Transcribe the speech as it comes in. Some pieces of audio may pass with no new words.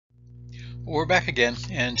We're back again,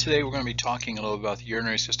 and today we're going to be talking a little about the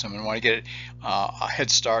urinary system, and want to get a head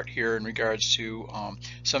start here in regards to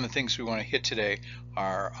some of the things we want to hit today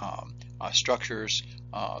are structures,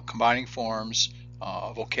 combining forms,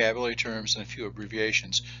 vocabulary terms, and a few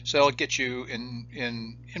abbreviations. So that'll get you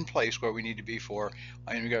in place where we need to be for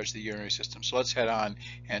in regards to the urinary system. So let's head on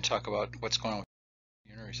and talk about what's going on with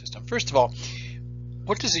the urinary system. First of all,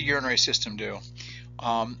 what does the urinary system do?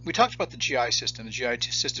 We talked about the GI system. The GI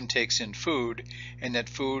system takes in food, and that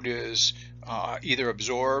food is either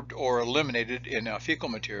absorbed or eliminated in fecal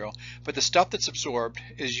material, but the stuff that's absorbed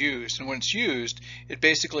is used, and when it's used, it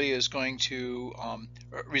basically is going to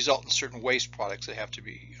result in certain waste products that have to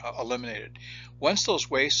be eliminated. Once those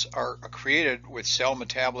wastes are created with cell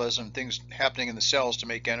metabolism, things happening in the cells to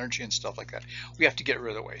make energy and stuff like that, we have to get rid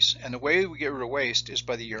of the waste, and the way we get rid of waste is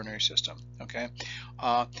by the urinary system. Okay,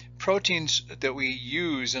 proteins that we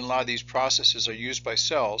use in a lot of these processes are used by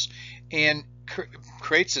cells and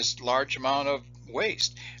creates this large amount of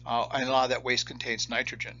waste, and a lot of that waste contains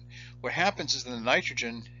nitrogen. What happens is that the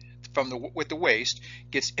nitrogen with the waste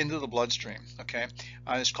gets into the bloodstream. Okay,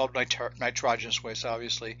 it's called nitrogenous waste,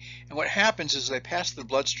 obviously. And what happens is they pass the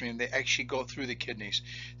bloodstream, they actually go through the kidneys.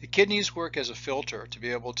 The kidneys work as a filter to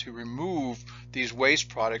be able to remove these waste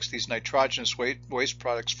products, these nitrogenous waste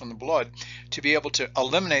products from the blood, to be able to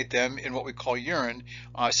eliminate them in what we call urine,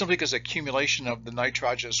 simply because the accumulation of the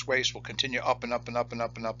nitrogenous waste will continue up and up and up and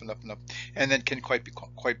up and up and up and up, and then can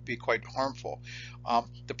be quite harmful.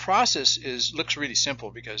 The process looks really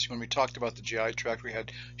simple, because when we talked about the GI tract, we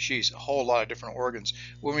had a whole lot of different organs.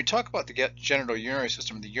 When we talk about the genital urinary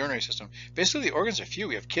system, the urinary system, basically the organs are few.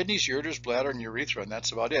 We have kidneys, ureters, bladder, and urethra, and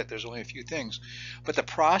that's about it. There's only a few things. But the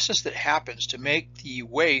process that happens to make the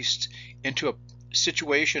waste into a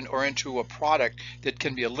situation or into a product that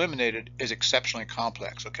can be eliminated is exceptionally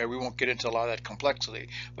complex. Okay, we won't get into a lot of that complexity,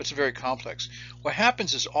 but it's very complex. What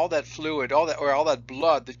happens is all that fluid, all that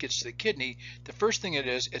blood that gets to the kidney, the first thing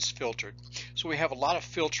it's filtered. So we have a lot of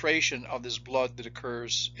filtration of this blood that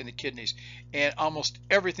occurs in the kidneys, and almost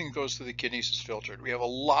everything that goes through the kidneys is filtered. We have a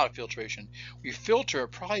lot of filtration. We filter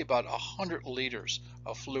probably about 100 liters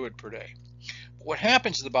of fluid per day. What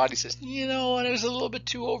happens is the body says, you know what, it was a little bit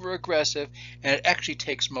too over aggressive, and it actually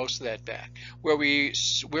takes most of that back. Where we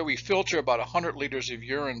filter about 100 liters of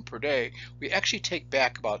urine per day, we actually take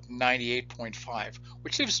back about 98.5,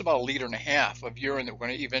 which leaves us about 1.5 liters of urine that we're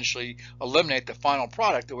going to eventually eliminate, the final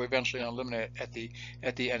product that we're eventually going to eliminate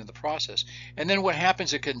at the end of the process. And then what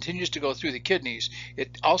happens, it continues to go through the kidneys.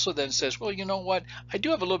 It also then says, well, you know what, I do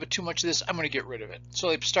have a little bit too much of this, I'm going to get rid of it. So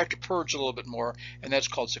they start to purge a little bit more, and that's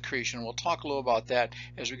called secretion. We'll talk a little about that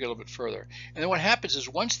as we get a little bit further. And then what happens is,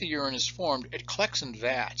 once the urine is formed, it collects in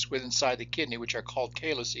vats inside the kidney, which are called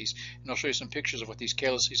calyces. And I'll show you some pictures of what these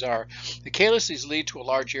calyces are. The calyces lead to a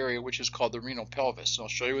large area which is called the renal pelvis. So I'll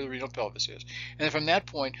show you where the renal pelvis is. And then from that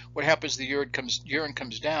point, what happens, the urine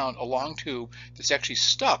comes down a long tube that's actually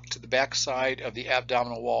stuck to the back side of the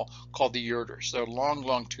abdominal wall, called the ureters. They're long,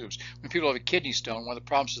 long tubes. When people have a kidney stone, one of the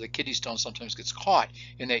problems is the kidney stone sometimes gets caught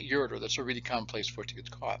in that ureter. That's a really common place for it to get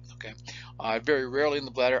caught. Okay, very rarely in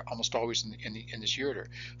the bladder, almost always in this ureter.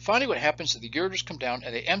 Finally, what happens is the ureters come down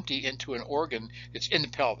and they empty into an organ that's in the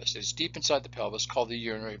pelvis. It's deep inside the pelvis, called the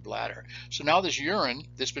urinary bladder. So now this urine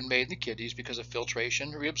that's been made in the kidneys because of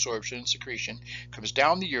filtration, reabsorption, and secretion comes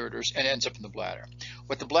down the ureters and ends up in the bladder.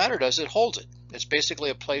 What the bladder does, it holds it. It's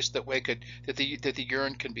basically a place that the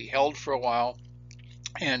urine can be held for a while.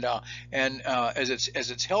 And as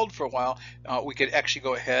it's held for a while, we could actually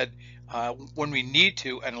go ahead when we need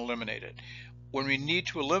to and eliminate it. When we need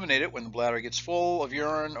to eliminate it, when the bladder gets full of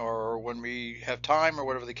urine, or when we have time, or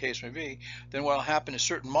whatever the case may be, then what will happen is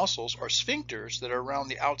certain muscles or sphincters that are around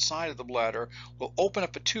the outside of the bladder will open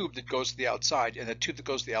up a tube that goes to the outside, and the tube that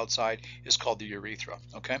goes to the outside is called the urethra.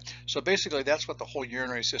 Okay, so basically that's what the whole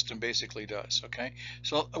urinary system basically does. Okay,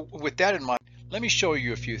 so with that in mind, let me show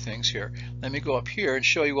you a few things here. Let me go up here and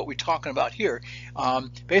show you what we're talking about here.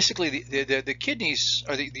 Basically, the kidneys,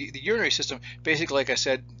 or the urinary system, basically, like I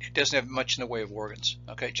said, it doesn't have much in the way of organs.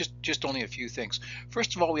 Okay, just only a few things.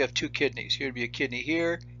 First of all, we have two kidneys. Here would be a kidney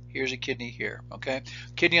here. Here's a kidney here, okay?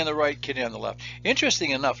 Kidney on the right, kidney on the left. Interesting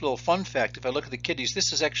enough, little fun fact, if I look at the kidneys,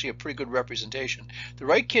 this is actually a pretty good representation. The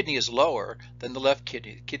right kidney is lower than the left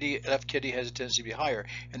kidney. Left kidney has a tendency to be higher.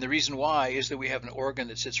 And the reason why is that we have an organ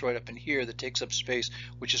that sits right up in here that takes up space,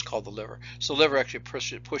 which is called the liver. So the liver actually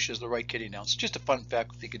pushes the right kidney down. It's just a fun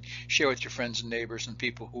fact that you could share with your friends and neighbors and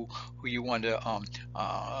people who you want to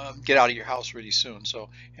get out of your house really soon. So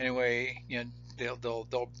anyway,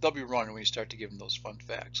 they'll be running when you start to give them those fun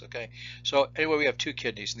facts. Okay, so anyway, we have two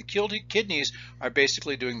kidneys, and the kidneys are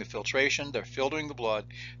basically doing the filtration. They're filtering the blood.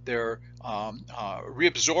 They're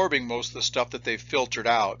reabsorbing most of the stuff that they've filtered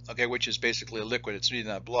out. Okay, which is basically a liquid. It's needing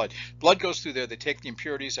that blood. Blood goes through there. They take the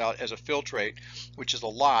impurities out as a filtrate, which is a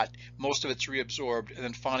lot. Most of it's reabsorbed, and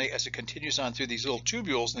then finally, as it continues on through these little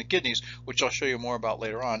tubules in the kidneys, which I'll show you more about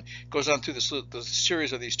later on, goes on through the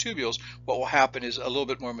series of these tubules. What will happen is a little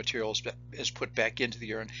bit more material is put back into the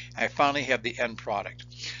urine, and I finally have the end product.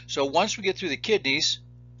 So once we get through the kidneys,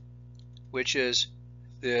 which is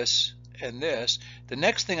this and this, the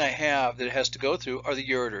next thing I have that it has to go through are the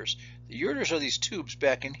ureters. The ureters are these tubes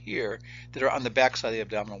back in here that are on the back side of the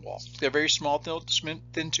abdominal wall. They're very small,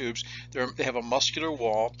 thin tubes. They have a muscular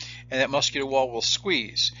wall, and that muscular wall will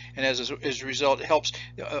squeeze. And as a result, it helps.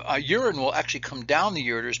 Urine will actually come down the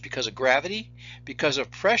ureters because of gravity, because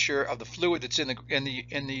of pressure of the fluid that's in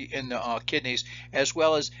the kidneys, as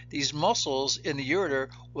well as these muscles in the ureter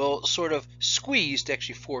will sort of squeeze to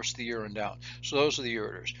actually force the urine down. So those are the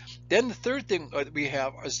ureters. Then the third thing that we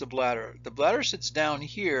have is the bladder. The bladder sits down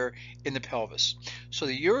here in the pelvis. So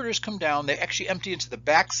the ureters come down, they actually empty into the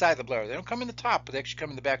back side of the bladder. They don't come in the top, but they actually come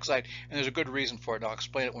in the back side, and there's a good reason for it, and I'll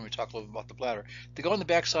explain it when we talk a little bit about the bladder. They go in the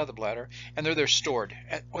back side of the bladder, and they're there stored.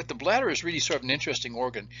 And what the bladder is really sort of an interesting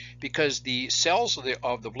organ, because the cells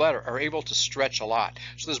of the bladder are able to stretch a lot.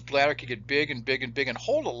 So this bladder can get big and big and big and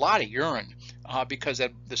hold a lot of urine, because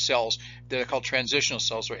the cells that are called transitional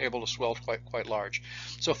cells are able to swell quite large.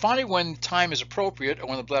 So finally, when time is appropriate, or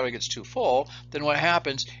when the bladder gets too full, then what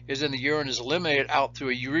happens is then the urine is eliminated out through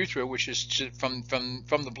a urethra, which is from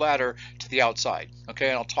the bladder to the outside. Okay,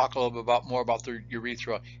 and I'll talk a little bit more about the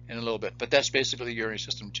urethra in a little bit. But that's basically the urinary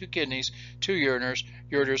system: two kidneys, two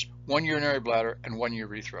ureters, one urinary bladder, and one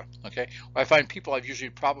urethra. Okay, what I find people have usually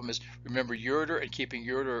a problem is remember ureter and keeping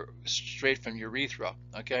ureter straight from urethra.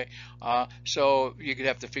 Okay, so you could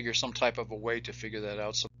have to figure some type of a way to figure that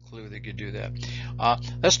out. Some clue that you do that.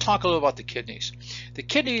 Let's talk a little about the kidneys. The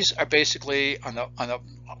kidneys are basically on the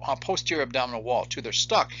posterior abdominal wall too. They're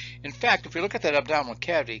stuck. In fact, if you look at that abdominal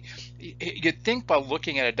cavity, you'd think by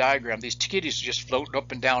looking at a diagram these kidneys just float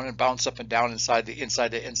up and down and bounce up and down inside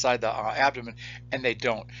the abdomen, and they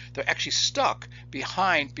don't. They're actually stuck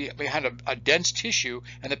behind a dense tissue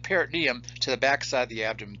and the peritoneum to the back side of the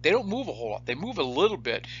abdomen. They don't move a whole lot. They move a little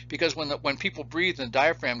bit because when people breathe and the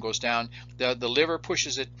diaphragm goes down, the liver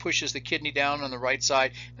pushes the kidney down on the right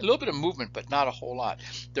side. A little bit of movement, but not a whole lot.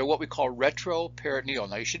 They're what we call retroperitoneal.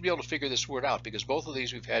 Now you should be able to figure this word out because both of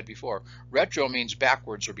these we've had before. Retro means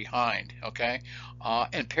backwards or behind, okay?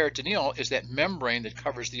 And peritoneal is that membrane that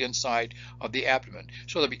covers the inside of the abdomen.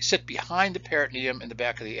 So they sit behind the peritoneum in the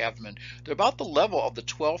back of the abdomen. They're about the level of the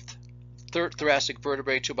 12th thoracic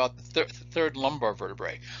vertebrae to about the third lumbar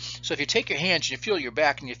vertebrae. So if you take your hands and you feel your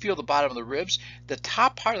back and you feel the bottom of the ribs, the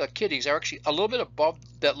top part of the kidneys are actually a little bit above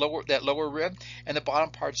that lower rib, and the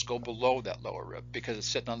bottom parts go below that lower rib because it's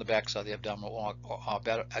sitting on the back side of the abdominal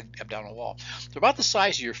wall. They're about the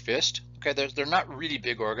size of your fist. Okay, they're not really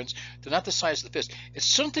big organs. They're not the size of the fist. It's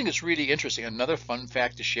something that's really interesting. Another fun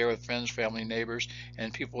fact to share with friends, family, neighbors,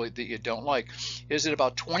 and people that you don't like is that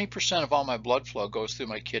about 20% of all my blood flow goes through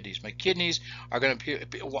my kidneys. My kidneys are going to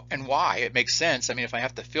be, and why? It makes sense. I mean, if I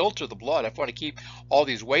have to filter the blood, if I want to keep all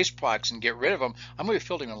these waste products and get rid of them, I'm going to be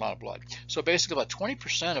filtering a lot of blood. So basically about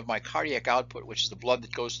 20% of my cardiac output, which is the blood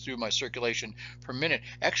that goes through my circulation per minute,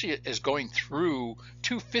 actually is going through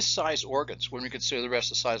two fist-sized organs when we consider the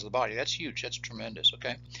rest of the size of the body. That's huge. That's tremendous.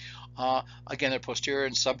 Okay. Again, they're posterior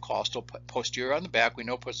and subcostal. Posterior on the back, we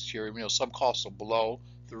know posterior. We know subcostal below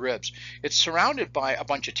the ribs. It's surrounded by a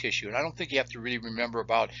bunch of tissue, and I don't think you have to really remember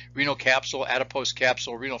about renal capsule, adipose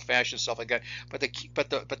capsule, renal fascia, stuff like that. But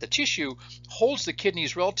the tissue holds the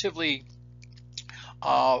kidneys relatively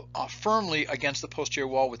firmly against the posterior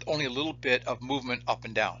wall with only a little bit of movement up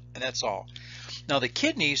and down, and that's all. Now the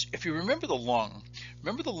kidneys, if you remember the lung,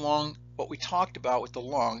 what we talked about with the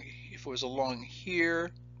lung, if it was a lung here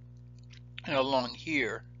and a lung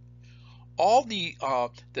here, all the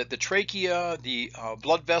trachea, the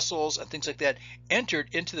blood vessels and things like that entered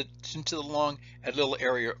into the lung at a little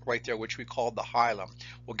area right there, which we called the hilum.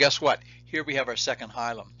 Well, guess what? Here we have our second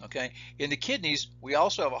hilum. Okay. In the kidneys, we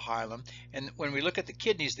also have a hilum, and when we look at the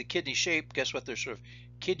kidneys, the kidney shape, guess what? They're sort of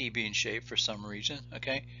kidney bean shaped for some reason.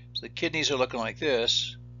 Okay. So the kidneys are looking like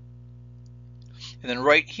this. And then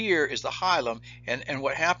right here is the hilum, and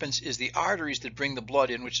what happens is the arteries that bring the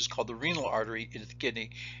blood in, which is called the renal artery, into the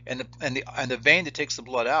kidney, and the vein that takes the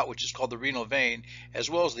blood out, which is called the renal vein, as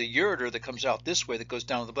well as the ureter that comes out this way that goes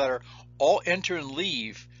down to the bladder, all enter and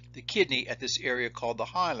leave the kidney at this area called the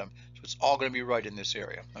hilum. So it's all going to be right in this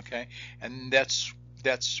area, okay? And that's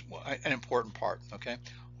an important part, okay?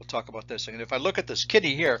 We'll talk about this in a second. If I look at this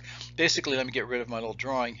kidney here, basically, let me get rid of my little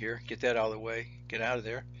drawing here, get that out of the way, get out of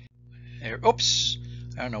there. There, oops,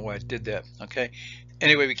 I don't know why I did that, okay?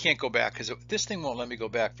 Anyway, we can't go back because this thing won't let me go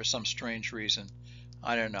back for some strange reason.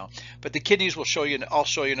 I don't know. But the kidneys will show you, I'll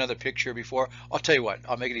show you another picture before. I'll tell you what,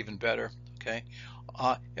 I'll make it even better, okay?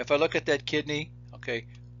 If I look at that kidney, okay,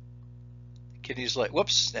 kidney's like,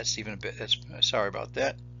 whoops, that's even a bit, that's, sorry about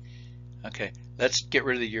that. Okay, let's get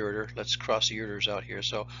rid of the ureter. Let's cross the ureters out here.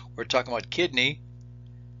 So we're talking about kidney.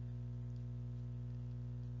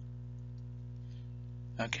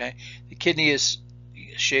 Okay, the kidney is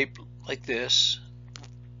shaped like this.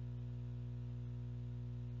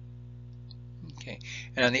 Okay,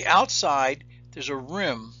 and on the outside, there's a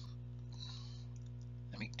rim.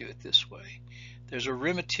 Let me do it this way. There's a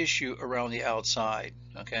rim of tissue around the outside,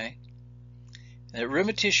 okay? And that rim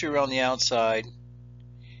of tissue around the outside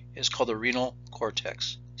is called the renal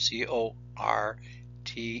cortex, C-O-R-T-E-X.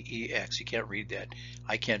 You can't read that.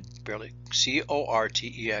 I can't barely.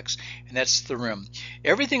 C-O-R-T-E-X, and that's the rim.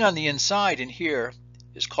 Everything on the inside in here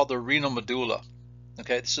is called the renal medulla.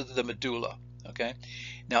 Okay, this is the medulla. Okay,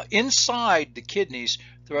 now inside the kidneys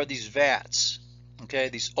there are these vats. Okay,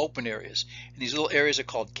 these open areas, and these little areas are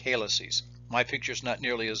called calyces. My picture is not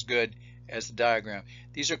nearly as good as the diagram.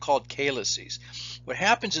 These are called calyces. What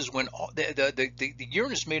happens is when the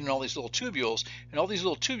urine is made in all these little tubules, and all these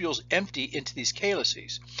little tubules empty into these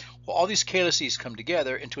calyces. Well, all these calyces come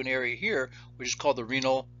together into an area here, which is called the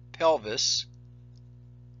renal pelvis.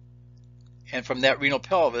 And from that renal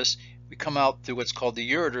pelvis, we come out through what's called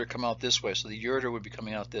the ureter, come out this way. So the ureter would be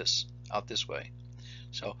coming out this way.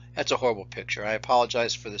 So that's a horrible picture. I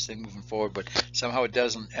apologize for this thing moving forward, but somehow it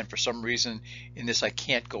doesn't, and for some reason in this I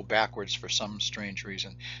can't go backwards for some strange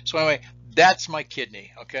reason. So anyway, that's my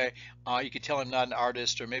kidney, okay? You could tell I'm not an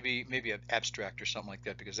artist, or maybe an abstract or something like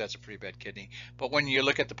that, because that's a pretty bad kidney. But when you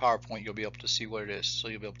look at the PowerPoint, you'll be able to see what it is, so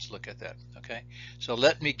you'll be able to look at that, okay? So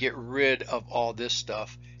let me get rid of all this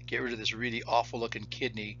stuff, get rid of this really awful looking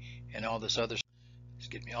kidney and all this other stuff. It's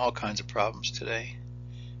getting me all kinds of problems today.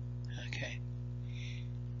 Okay.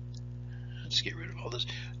 Let's get rid of all this.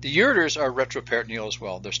 The ureters are retroperitoneal as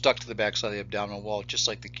well. They're stuck to the backside of the abdominal wall, just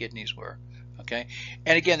like the kidneys were. Okay,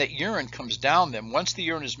 and again, that urine comes down them. Once the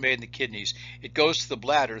urine is made in the kidneys, it goes to the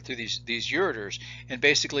bladder through these ureters, and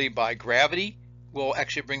basically by gravity will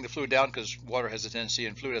actually bring the fluid down, because water has a tendency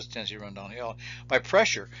and fluid has a tendency to run downhill. By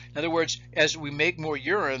pressure, in other words, as we make more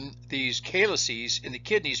urine, these calyces in the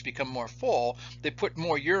kidneys become more full. They put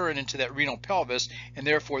more urine into that renal pelvis, and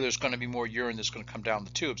therefore there's going to be more urine that's going to come down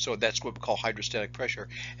the tube. So that's what we call hydrostatic pressure,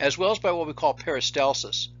 as well as by what we call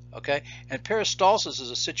peristalsis. Okay, and peristalsis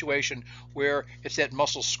is a situation where it's that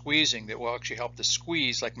muscle squeezing that will actually help the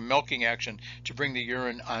squeeze, like milking action, to bring the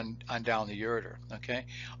urine on down the ureter. Okay,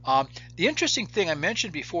 the interesting thing I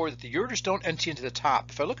mentioned before, that the ureters don't empty into the top.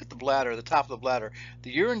 If I look at the bladder, the top of the bladder,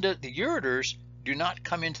 the ureters do not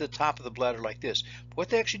come into the top of the bladder like this. But what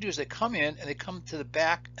they actually do is they come in and they come to the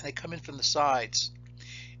back, and they come in from the sides,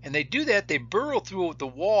 and they do that. They burrow through the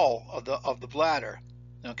wall of the bladder.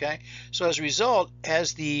 Okay, so as a result,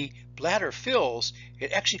 as the bladder fills,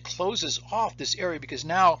 it actually closes off this area, because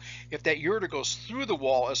now if that ureter goes through the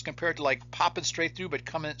wall as compared to like popping straight through but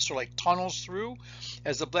coming sort of like tunnels through,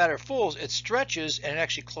 as the bladder fills, it stretches and it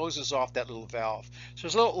actually closes off that little valve. So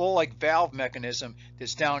there's a little like valve mechanism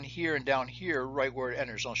that's down here and down here right where it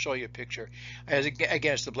enters. I'll show you a picture.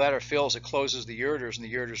 Again, as the bladder fills, it closes the ureters, and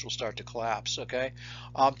the ureters will start to collapse. Okay,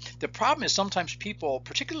 the problem is sometimes people,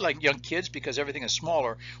 particularly like young kids, because everything is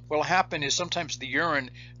smaller, what will happen is sometimes the urine,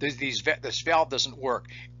 this valve doesn't work,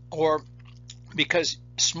 or because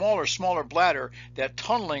smaller bladder, that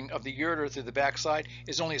tunneling of the ureter through the backside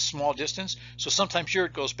is only a small distance, so sometimes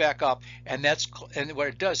urine goes back up, and what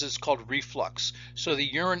it does is called reflux. So the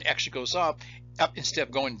urine actually goes up instead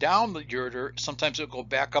of going down the ureter. Sometimes it'll go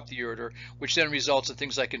back up the ureter, which then results in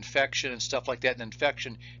things like infection and stuff like that. And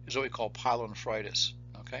infection is what we call pyelonephritis.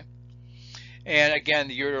 Okay. And again,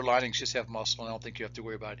 the ureter linings just have muscle, and I don't think you have to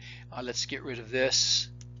worry about it. Let's get rid of this,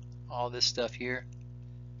 all this stuff here.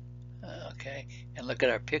 Okay, and look at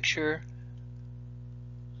our picture.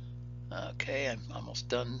 Okay, I'm almost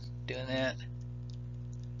done doing that.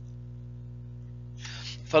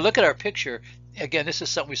 If I look at our picture, again, this is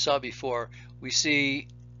something we saw before. We see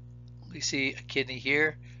a kidney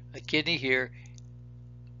here, a kidney here.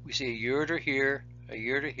 We see a ureter here, a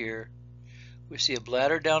ureter here. We see a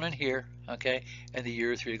bladder down in here, okay, and the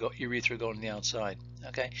urethra going on the outside.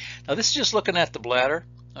 Okay, now this is just looking at the bladder.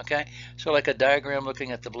 Okay, so like a diagram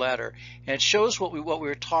looking at the bladder, and it shows what we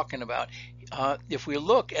were talking about. If we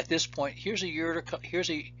look at this point, here's a ureter.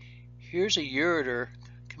 Here's a ureter.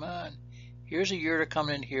 Come on. Here's a ureter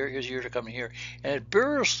coming in here. Here's a ureter coming here, and it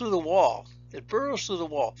burrows through the wall. It burrows through the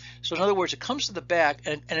wall. So in other words, it comes to the back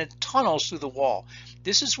and it tunnels through the wall.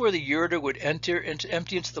 This is where the ureter would empty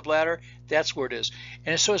into the bladder. That's where it is.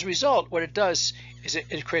 And so as a result, what it does is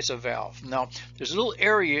it creates a valve. Now, there's a little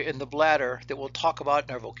area in the bladder that we'll talk about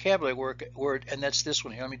in our vocabulary word, and that's this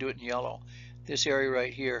one here. Let me do it in yellow. This area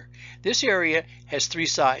right here. This area has three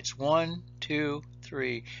sides. 1, 2,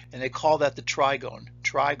 3, and they call that the trigone.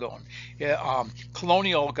 Yeah,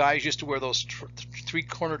 colonial guys used to wear those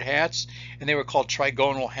three-cornered hats, and they were called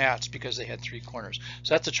trigonal hats because they had three corners.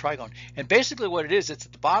 So that's a trigone. And basically what it is, it's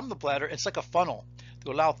at the bottom of the bladder. It's like a funnel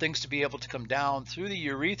to allow things to be able to come down through the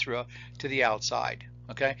urethra to the outside.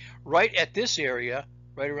 Okay, right at this area,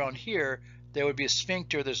 right around here, there would be a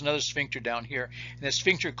sphincter. There's another sphincter down here, and the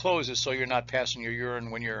sphincter closes so you're not passing your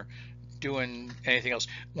urine when you're doing anything else.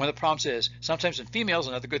 One of the problems is sometimes in females,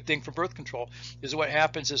 another good thing for birth control is what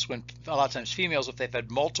happens is when a lot of times females, if they've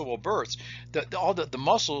had multiple births, all the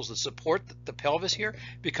muscles that support the pelvis here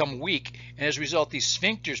become weak, and as a result these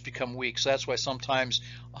sphincters become weak. So that's why sometimes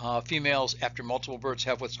females after multiple births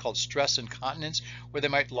have what's called stress incontinence, where they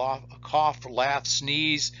might cough, laugh,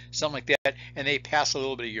 sneeze, something like that, and they pass a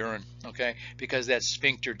little bit of urine, okay, because that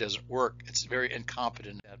sphincter doesn't work. It's very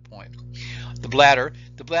incompetent at that point. The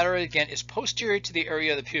bladder again is posterior to the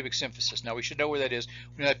area of the pubic symphysis. Now we should know where that is.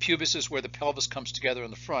 We know that pubis is where the pelvis comes together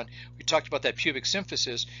in the front. We talked about that pubic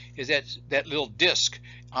symphysis is that little disc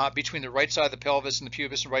between the right side of the pelvis and the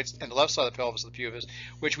pubis and the left side of the pelvis and the pubis,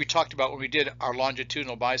 which we talked about when we did our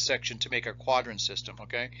longitudinal bisection to make our quadrant system.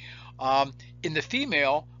 Okay, in the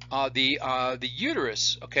female, the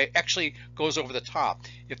uterus, okay, actually goes over the top.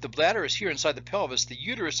 If the bladder is here inside the pelvis, the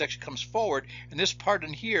uterus actually comes forward, and this part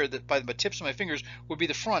in here, that by the tips of my fingers, would be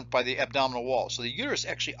the front by the abdominal wall. So the uterus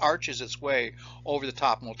actually arches its way over the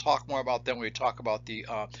top, and we'll talk more about that when we talk about the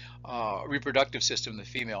reproductive system in the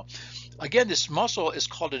female. Again, this muscle is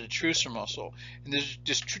called a detrusor muscle, and this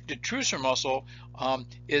detrusor muscle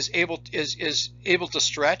is able to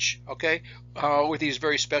stretch, okay, with these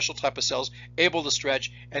very special type of cells, able to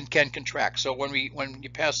stretch and can contract. So when you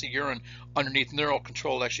pass the urine underneath neural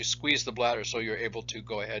control, it actually squeeze the bladder so you're able to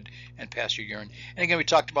go ahead and pass your urine. And again, we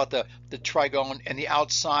talked about the trigone, and the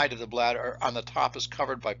outside of the bladder on the top is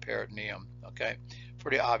covered by peritoneum. Okay,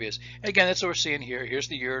 pretty obvious. And again, that's what we're seeing here. Here's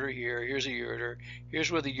the ureter here. Here's the ureter.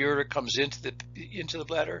 Here's where the ureter comes into the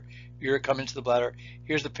bladder. Ureter come into the bladder.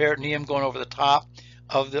 Here's the peritoneum going over the top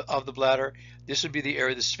of the bladder. This would be the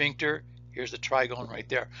area of the sphincter. Here's the trigone right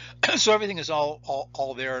there. So everything is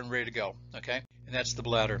all there and ready to go. Okay, and that's the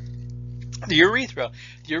bladder. The urethra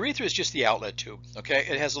is just the outlet tube. Okay,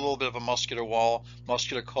 it has a little bit of a muscular wall,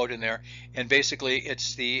 muscular coat in there, and basically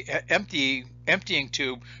it's the emptying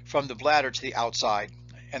tube from the bladder to the outside.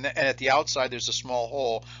 And at the outside there's a small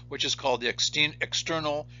hole which is called the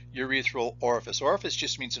external urethral orifice. Orifice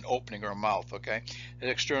just means an opening or a mouth, okay? An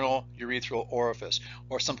external urethral orifice,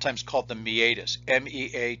 or sometimes called the meatus,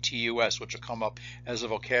 M-E-A-T-U-S, which will come up as a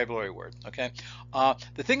vocabulary word, okay?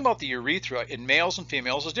 The thing about the urethra in males and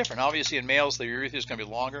females is different. Obviously in males the urethra is going to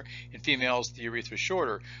be longer, in females the urethra is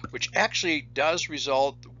shorter, which actually does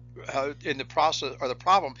result in the process or the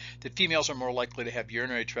problem that females are more likely to have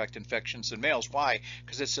urinary tract infections than males. Why?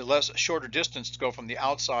 Because it's a shorter distance to go from the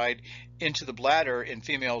outside into the bladder in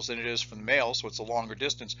females than it is from the males, so it's a longer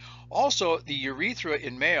distance. Also, the urethra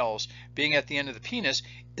in males, being at the end of the penis,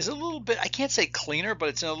 is a little bit, I can't say cleaner, but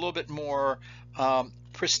it's in a little bit more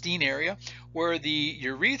pristine area, where the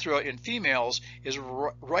urethra in females is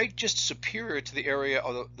right just superior to the area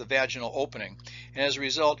of the vaginal opening, and as a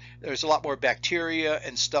result there's a lot more bacteria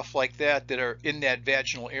and stuff like that that are in that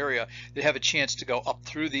vaginal area that have a chance to go up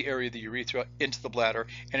through the area of the urethra into the bladder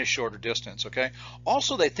in a shorter distance. Okay,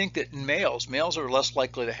 also they think that in males are less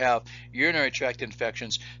likely to have urinary tract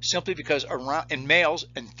infections simply because in males,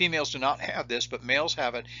 and females do not have this, but males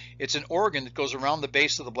have it, it's an organ that goes around the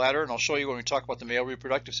base of the bladder, and I'll show you when we talk about the male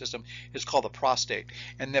reproductive system. It's called the prostate,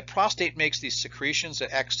 and the prostate makes these secretions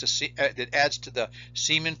that adds to the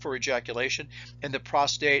semen for ejaculation, and the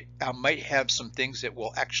prostate might have some things that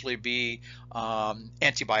will actually be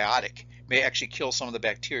antibiotic, may actually kill some of the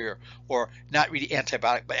bacteria, or not really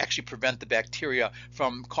antibiotic, but actually prevent the bacteria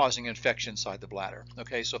from causing infection inside the bladder.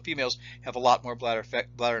 Okay, so females have a lot more bladder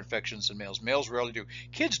infections than males. Males rarely do.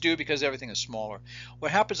 Kids do because everything is smaller.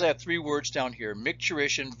 What happens, I have three words down here: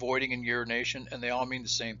 micturition, voiding, and urination, and they all mean the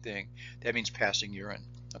same thing. That means passing urine.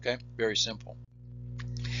 Okay, very simple.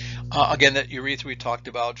 Again, that urethra we talked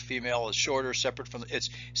about, female is shorter, separate from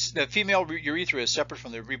the female urethra is separate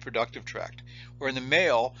from the reproductive tract. Where in the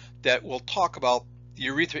male, that we'll talk about, the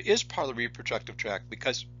urethra is part of the reproductive tract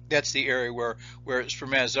because that's the area where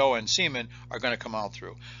spermatozoa and semen are going to come out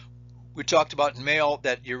through. We talked about in male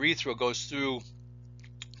that urethra goes through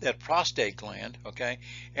that prostate gland, okay,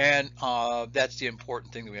 and that's the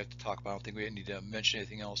important thing that we have to talk about. I don't think we need to mention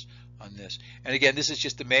anything else on this. And again, this is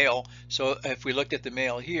just the male, so if we looked at the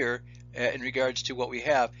male here in regards to what we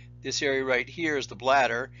have, this area right here is the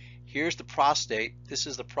bladder, here's the prostate, this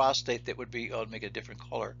is the prostate that would be, I'll make it a different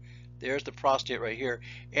color, there's the prostate right here,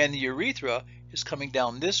 and the urethra is coming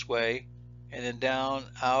down this way and then down,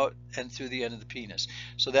 out, and through the end of the penis.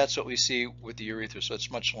 So that's what we see with the urethra, so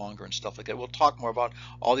it's much longer and stuff like that. We'll talk more about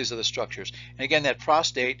all these other structures. And again, that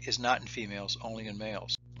prostate is not in females, only in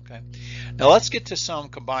males. Okay. Now let's get to some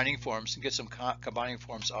combining forms and get some combining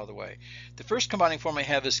forms out of the way. The first combining form I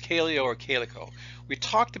have is caleo or calico. We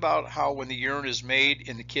talked about how when the urine is made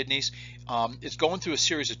in the kidneys, it's going through a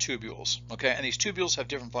series of tubules, okay, and these tubules have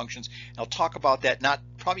different functions, and I'll talk about that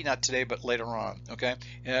probably not today, but later on, okay,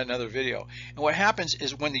 in another video. And what happens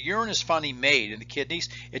is when the urine is finally made in the kidneys,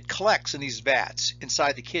 it collects in these vats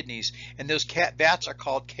inside the kidneys, and those vats are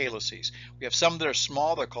called calyces. We have some that are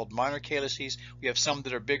small, they're called minor calyces. We have some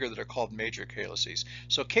that are bigger that are called major calyces.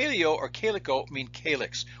 So caleo or calico mean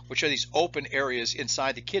calyx, which are these open areas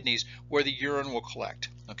inside the kidneys where the urine will collect.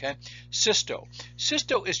 Okay, cysto.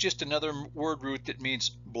 Cysto is just another word root that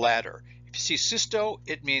means bladder. If you see cysto,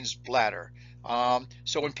 it means bladder.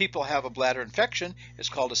 So when people have a bladder infection, it's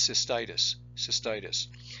called a cystitis. Cystitis.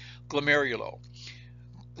 Glomerulo.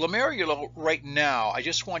 Glomerulo right now, I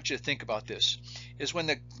just want you to think about this, is when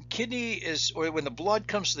the kidney is, or when the blood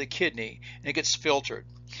comes to the kidney and it gets filtered.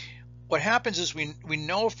 What happens is we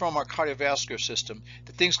know from our cardiovascular system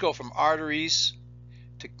that things go from arteries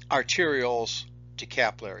to arterioles to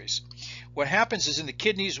capillaries. What happens is in the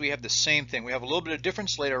kidneys we have the same thing. We have a little bit of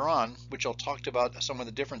difference later on, which I'll talk about some of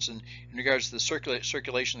the difference in regards to the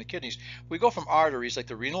circulation of the kidneys. We go from arteries, like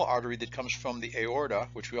the renal artery that comes from the aorta,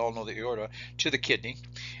 which we all know the aorta, to the kidney.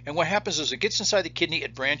 And what happens is it gets inside the kidney,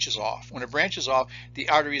 it branches off. When it branches off, the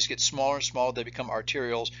arteries get smaller and smaller. They become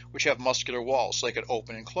arterioles, which have muscular walls, so they can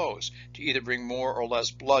open and close to either bring more or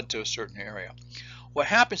less blood to a certain area. What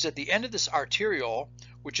happens at the end of this arteriole,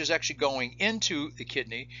 which is actually going into the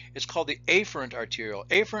kidney, it's called the afferent arteriole.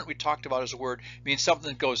 Afferent, we talked about as a word, means something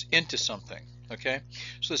that goes into something, okay?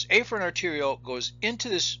 So this afferent arteriole goes into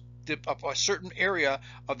this a certain area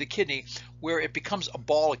of the kidney where it becomes a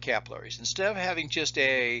ball of capillaries. Instead of having just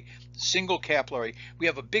a single capillary, we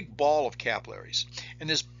have a big ball of capillaries. And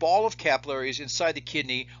this ball of capillaries inside the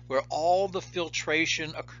kidney where all the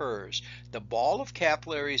filtration occurs. The ball of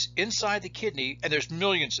capillaries inside the kidney, and there's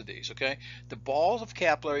millions of these, okay? The ball of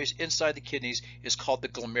capillaries inside the kidneys is called the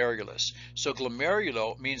glomerulus. So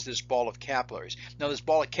glomerulo means this ball of capillaries. Now this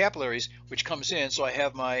ball of capillaries, which comes in, so I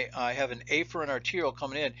have an afferent arteriole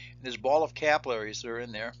coming in, and this ball of capillaries that are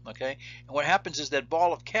in there, okay? And what happens is that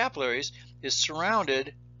ball of capillaries is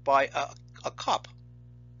surrounded by a cup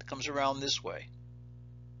that comes around this way.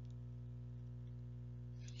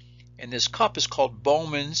 And this cup is called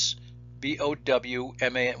Bowman's,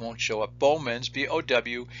 B-O-W-M-A-N, it won't show up, Bowman's,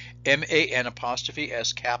 B-O-W-M-A-N apostrophe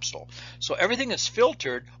S capsule. So everything that's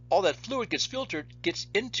filtered, all that fluid gets filtered, gets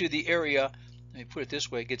into the area, let me put it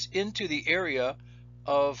this way, gets into the area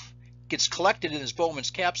gets collected in this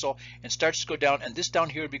Bowman's capsule and starts to go down, and this down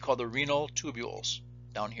here would be called the renal tubules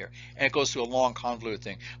down here, and it goes through a long convoluted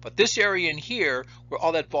thing. But this area in here where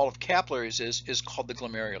all that ball of capillaries is called the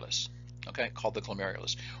glomerulus. Okay, called the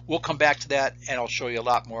glomerulus. We'll come back to that and I'll show you a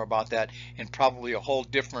lot more about that in probably a whole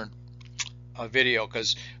different video,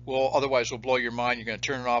 because otherwise we'll blow your mind. You're going to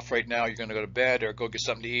turn it off right now, you're going to go to bed or go get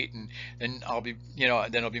something to eat, and then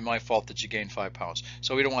then it'll be my fault that you gained 5 pounds.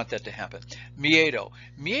 So we don't want that to happen. Meato.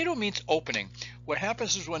 Meato means opening. What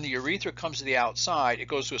happens is when the urethra comes to the outside, it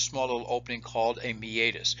goes to a small little opening called a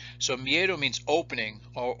meatus. So meato means opening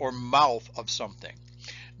or mouth of something.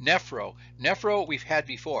 Nephro. Nephro we've had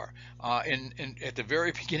before at the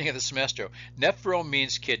very beginning of the semester. Nephro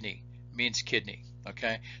means kidney.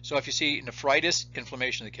 Okay, so if you see nephritis,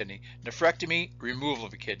 inflammation of the kidney. Nephrectomy, removal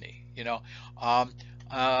of a kidney. So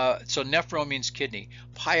nephro means kidney.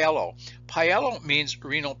 Pyelo. Pyelo means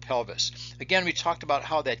renal pelvis. Again, we talked about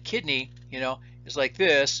how that kidney, is like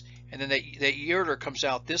this, and then that ureter comes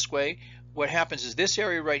out this way. What happens is this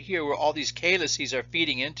area right here where all these calyces are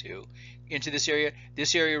feeding into this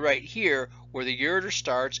area right here where the ureter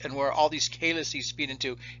starts and where all these calyces feed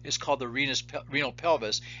into is called the renal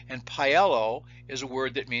pelvis. And piello is a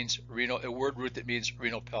word that means a word root that means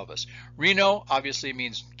renal pelvis. Reno obviously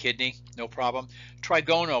means kidney, no problem.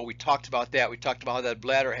 Trigonal, we talked about that. We talked about how that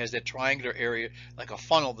bladder has that triangular area like a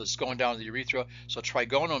funnel that's going down to the urethra. So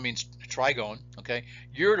trigonal means trigone, okay?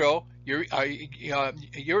 Ureter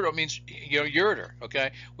means ureter,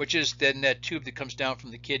 okay, which is then that tube that comes down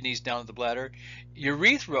from the kidneys down to the bladder.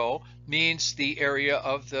 Urethral means the area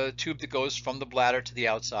of the tube that goes from the bladder to the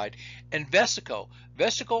outside. And vesicle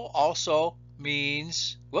also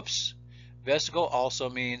means vesicle also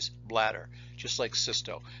means bladder, just like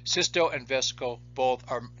cysto. Cysto and vesicle both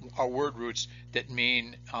are word roots that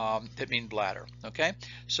mean bladder. Okay,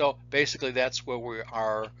 so basically that's where we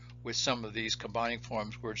are with some of these combining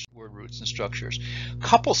forms, word roots, and structures.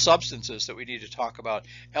 Couple substances that we need to talk about.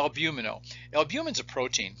 Albumino. Albumin's a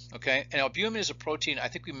protein, okay? And albumin is a protein, I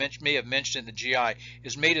think we may have mentioned in the GI,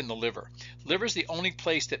 is made in the liver. Liver is the only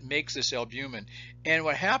place that makes this albumin. And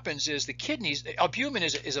what happens is the kidneys, albumin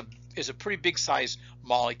is a pretty big size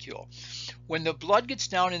molecule. When the blood gets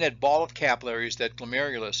down in that ball of capillaries, that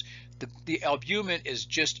glomerulus, the albumin is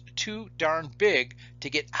just too darn big to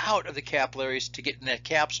get out of the capillaries to get in that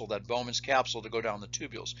capsule, that Bowman's capsule, to go down the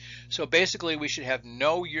tubules. So basically we should have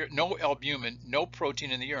no albumin, no protein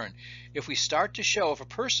in the urine. If we start to show, if a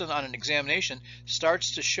person on an examination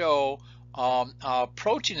starts to show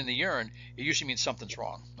protein in the urine, it usually means something's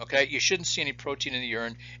wrong. Okay, you shouldn't see any protein in the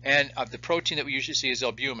urine, and the protein that we usually see is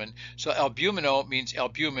albumin. So albumino means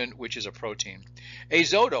albumin, which is a protein.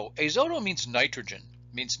 Azoto means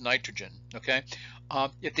nitrogen. Okay.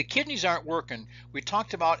 If the kidneys aren't working, we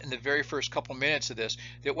talked about in the very first couple minutes of this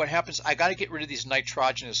that what happens, I got to get rid of these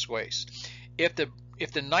nitrogenous waste. If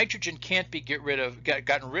the nitrogen can't be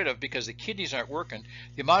gotten rid of because the kidneys aren't working,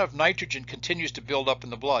 the amount of nitrogen continues to build up in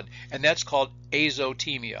the blood, and that's called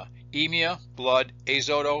azotemia. Emia, blood,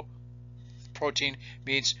 azoto, protein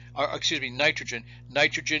means,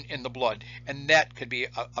 nitrogen in the blood, and that could be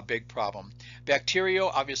a big problem.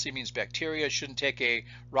 Bacterio obviously means bacteria. It shouldn't take a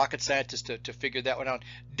rocket scientist to figure that one out.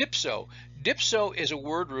 Dipso is a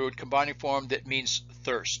word root combining form that means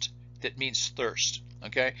thirst.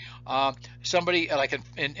 Okay, somebody like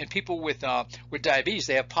in people with diabetes,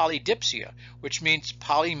 they have polydipsia, which means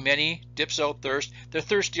poly, many, dipso, thirst. They're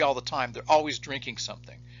thirsty all the time. They're always drinking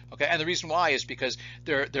something. Okay, and the reason why is because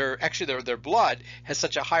their blood has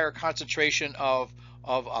such a higher concentration of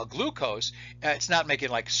glucose. It's not making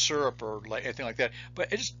like syrup or like anything like that,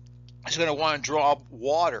 but it's going to want to draw up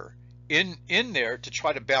water in there to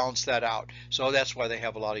try to balance that out. So that's why they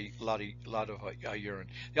have a lot of urine.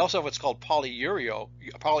 They also have what's called polyuria,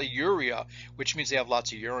 which means they have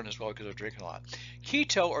lots of urine as well because they're drinking a lot.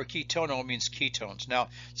 Keto or ketono means ketones. Now,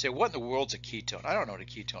 say, what in the world's a ketone? I don't know what a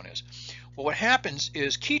ketone is. Well, what happens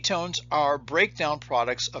is ketones are breakdown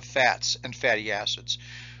products of fats and fatty acids.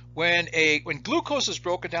 When glucose is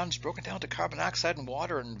broken down, it's broken down to carbon dioxide and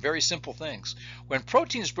water and very simple things. When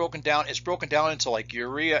protein is broken down, it's broken down into like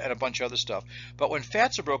urea and a bunch of other stuff. But when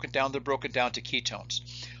fats are broken down, they're broken down to ketones.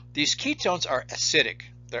 These ketones are acidic.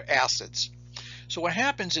 They're acids. So what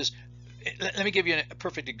happens is, let me give you a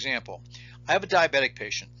perfect example. I have a diabetic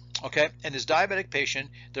patient. Okay, and this diabetic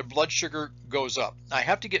patient, their blood sugar goes up. I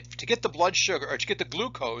have to get the blood sugar, or to get the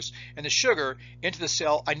glucose and the sugar into the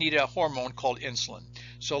cell, I need a hormone called insulin.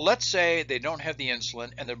 So let's say they don't have the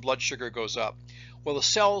insulin and their blood sugar goes up. Well, the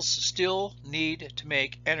cells still need to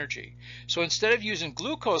make energy. So instead of using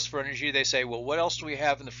glucose for energy, they say, well, what else do we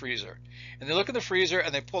have in the freezer? And they look in the freezer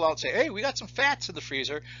and they pull out and say, hey, we got some fats in the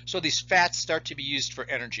freezer. So these fats start to be used for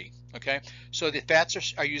energy. Okay, so the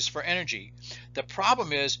fats are used for energy. The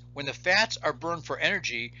problem is when the fats are burned for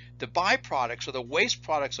energy, the byproducts or the waste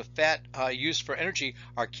products of fat used for energy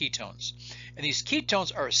are ketones. And these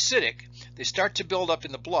ketones are acidic. They start to build up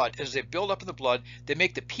in the blood. As they build up in the blood, they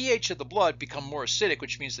make the pH of the blood become more acidic,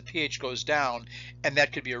 which means the pH goes down, and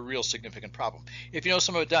that could be a real significant problem. If you know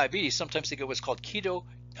something about diabetes, sometimes they get what's called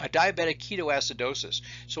diabetic ketoacidosis.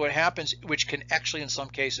 So what happens, which can actually in some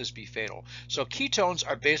cases be fatal. So ketones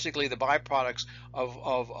are basically the byproducts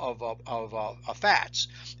of fats.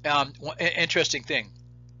 Interesting thing.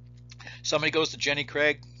 Somebody goes to Jenny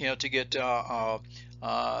Craig, to get to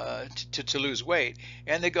lose weight,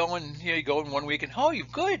 and they go and you go in 1 week and, oh, you're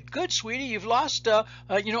good sweetie, you've lost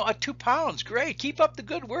 2 pounds, great, keep up the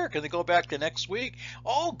good work. And they go back the next week,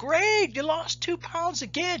 oh great, you lost 2 pounds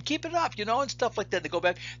again, keep it up, and stuff like that. They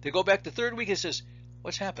go back the third week and says,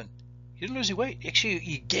 what's happened? You didn't lose your weight, actually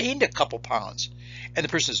you gained a couple pounds. And the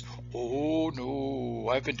person says, oh no,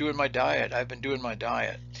 I've been doing my diet.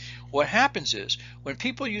 What happens is when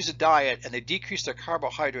people use a diet and they decrease their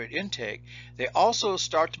carbohydrate intake, they also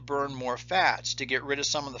start to burn more fats to get rid of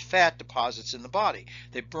some of the fat deposits in the body.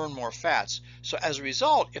 They burn more fats. So as a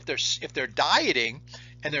result, if they're dieting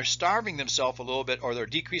and they're starving themselves a little bit, or they're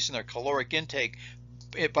decreasing their caloric intake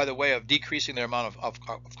by the way of decreasing their amount of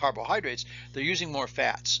carbohydrates, they're using more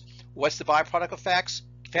fats. What's the byproduct of fats?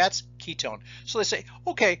 Ketone. So they say,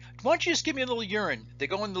 okay, why don't you just give me a little urine? They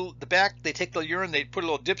go in the back, they take the urine, they put a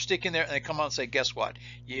little dipstick in there, and they come out and say, guess what?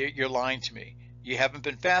 You're lying to me. You haven't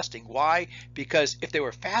been fasting. Why? Because if they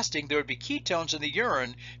were fasting, there would be ketones in the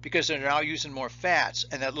urine because they're now using more fats,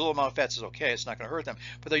 and that little amount of fats is okay. It's not going to hurt them,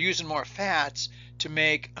 but they're using more fats to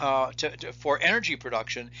make for energy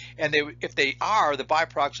production, and if they are, the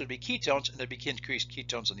byproducts would be ketones, and there'd be increased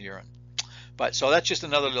ketones in the urine. But so that's just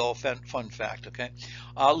another little fun fact, okay?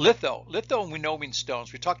 Litho we know means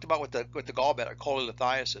stones. We talked about with the gallbladder,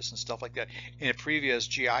 cholelithiasis and stuff like that in a previous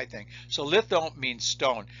GI thing. So litho means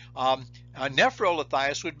stone.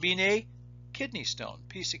 Nephrolithiasis would mean a kidney stone,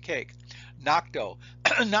 piece of cake. Nocto,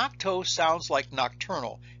 nocto sounds like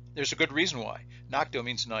nocturnal. There's a good reason why. Nocto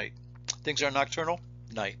means night. Things are nocturnal.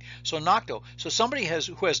 Night. So nocto. So somebody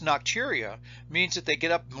who has nocturia means that they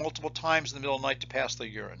get up multiple times in the middle of the night to pass their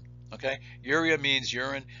urine. Okay, urea means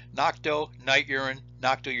urine, nocto, night urine,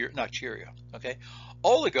 nocturia. Okay,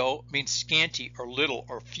 oligo means scanty or little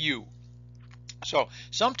or few. So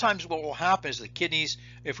sometimes what will happen is the kidneys,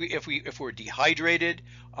 if we're dehydrated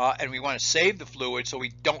and we want to save the fluid so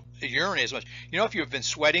we don't urinate as much. You know, if you've been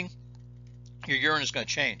sweating, your urine is going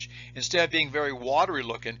to change. Instead of being very watery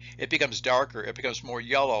looking, it becomes darker, it becomes more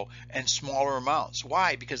yellow and smaller amounts.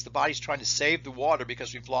 Why? Because the body's trying to save the water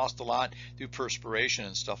because we've lost a lot through perspiration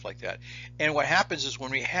and stuff like that. And what happens is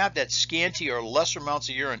when we have that scanty or lesser amounts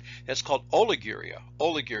of urine, that's called oliguria,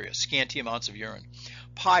 scanty amounts of urine.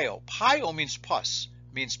 Pio means pus,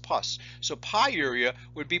 So pyuria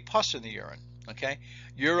would be pus in the urine. Okay,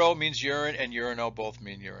 uro means urine, and urino both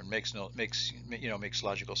mean urine. Makes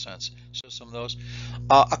logical sense. So some of those,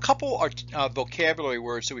 a couple are vocabulary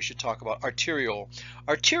words that we should talk about. Arteriole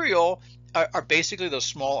are basically those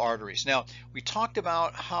small arteries. Now we talked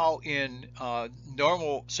about how in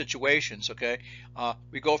normal situations, okay,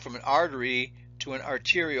 we go from an artery to an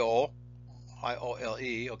arteriole,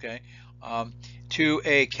 I-O-L-E, okay, to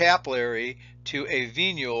a capillary, to a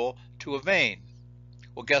venule, to a vein.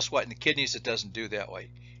 Well, guess what? In the kidneys, it doesn't do that way.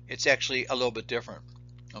 It's actually a little bit different.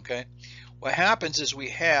 Okay. What happens is we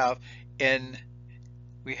have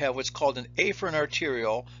what's called an afferent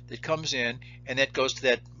arteriole that comes in, and that goes to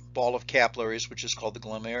that ball of capillaries, which is called the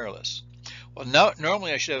glomerulus. Well, now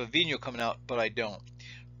normally I should have a venule coming out, but I don't.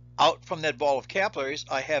 Out from that ball of capillaries,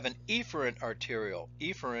 I have an efferent arteriole.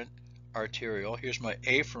 Here's my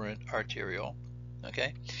afferent arteriole.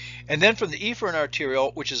 Okay. And then from the efferent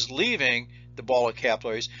arteriole, which is leaving the ball of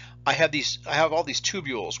capillaries, I have all these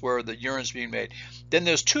tubules where the urine's being made. Then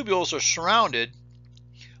those tubules are surrounded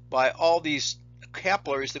by all these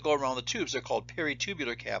capillaries that go around the tubes. They're called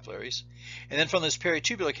peritubular capillaries. And then from those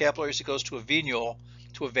peritubular capillaries, it goes to a venule,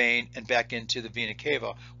 to a vein, and back into the vena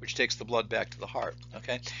cava, which takes the blood back to the heart.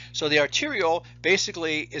 Okay, so the arteriole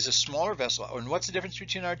basically is a smaller vessel. And what's the difference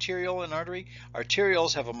between arteriole and artery?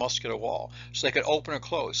 Arterioles have a muscular wall, so they can open or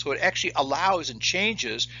close. So it actually allows and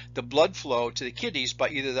changes the blood flow to the kidneys by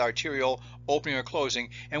either the arteriole opening or closing,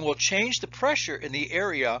 and will change the pressure in the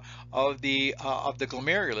area of the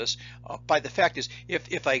glomerulus. By the fact is,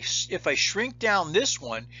 if I shrink down this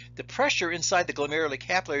one, the pressure inside the glomerular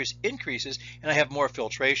capillaries increases, and I have more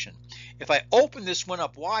filtration. If I open this one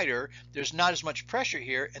up wider, there's not as much pressure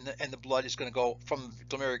here, and the blood is going to go from the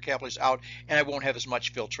glomerular capillaries out, and I won't have as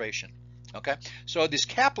much filtration. Okay, so these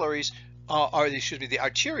capillaries the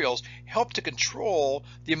arterioles help to control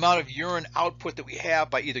the amount of urine output that we have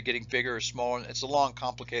by either getting bigger or smaller. It's a long,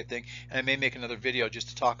 complicated thing, and I may make another video just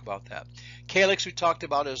to talk about that. Calyx we talked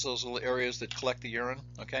about as those little areas that collect the urine.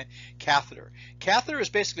 Okay, catheter. Catheter is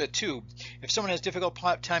basically a tube. If someone has difficult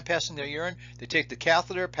time passing their urine, they take the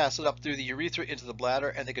catheter, pass it up through the urethra into the bladder,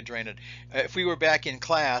 and they could drain it. If we were back in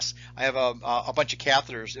class, I have a bunch of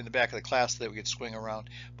catheters in the back of the class that we could swing around,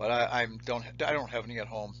 but I don't have any at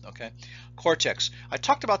home. Okay. Cortex. I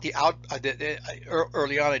talked about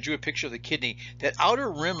early on. I drew a picture of the kidney. That outer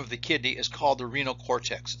rim of the kidney is called the renal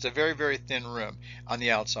cortex. It's a very, very thin rim on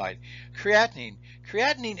the outside. Creatinine.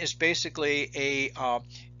 Creatinine is basically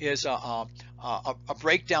a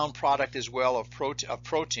breakdown product as well of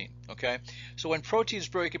protein. Okay, so when protein is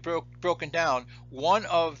broken down, one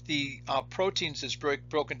of the proteins that's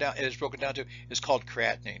broken down to is called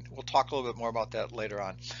creatinine. We'll talk a little bit more about that later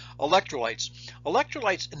on.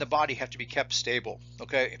 Electrolytes in the body have to be kept stable,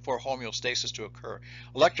 okay, for homeostasis to occur.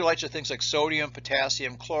 Electrolytes are things like sodium,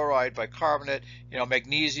 potassium, chloride, bicarbonate,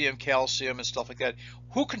 magnesium, calcium, and stuff like that.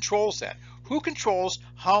 Who controls that? Who controls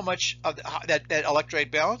how much of that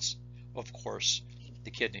electrolyte balance? Of course,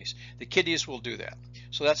 the kidneys. The kidneys will do that.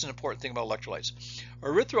 So that's an important thing about electrolytes.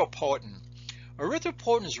 Erythropoietin.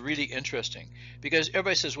 Erythropoietin is really interesting because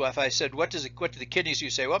everybody says, well, if I said, what do the kidneys do?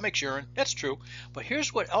 You say, well, it makes urine. That's true. But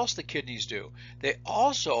here's what else the kidneys do. They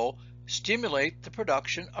also stimulate the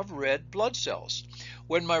production of red blood cells.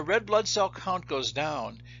 When my red blood cell count goes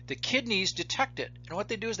down, the kidneys detect it. And what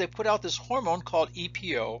they do is they put out this hormone called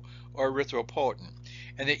EPO, or erythropoietin.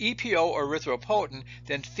 And the EPO, or erythropoietin,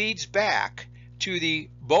 then feeds back to the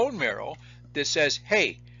bone marrow that says,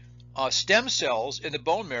 hey, stem cells in the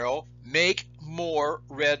bone marrow make more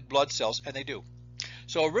red blood cells, and they do.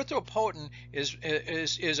 So erythropoietin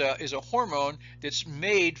is a hormone that's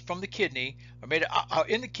made from the kidney, or made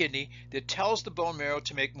in the kidney, that tells the bone marrow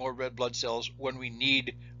to make more red blood cells when we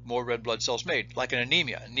need more red blood cells made, like an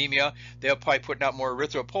anemia. Anemia, they're probably putting out more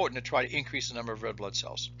erythropoietin to try to increase the number of red blood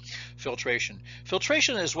cells. Filtration.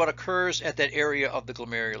 Filtration is what occurs at that area of the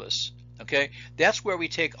glomerulus. Okay, that's where we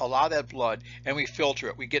take a lot of that blood and we filter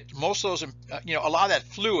it. We get most of those, a lot of that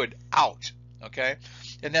fluid out. Okay,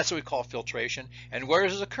 and that's what we call filtration. And where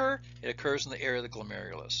does it occur? It occurs in the area of the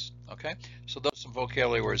glomerulus. Okay, so those are some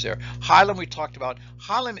vocabulary words there. Hilum we talked about.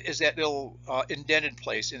 Hilum is that little indented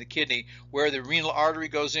place in the kidney where the renal artery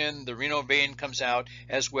goes in, the renal vein comes out,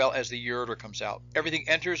 as well as the ureter comes out. Everything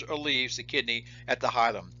enters or leaves the kidney at the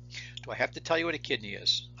hilum. Do I have to tell you what a kidney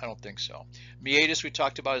is? I don't think so. Meatus we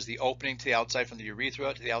talked about is the opening to the outside, from the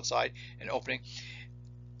urethra to the outside, an opening.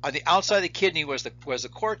 On the outside of the kidney was the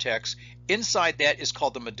cortex. Inside that is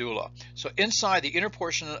called the medulla. So inside the inner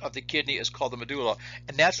portion of the kidney is called the medulla,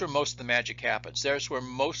 and that's where most of the magic happens. There's where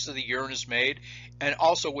most of the urine is made, and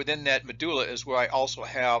also within that medulla is where I also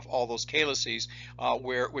have all those calyces,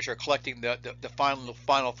 which are collecting the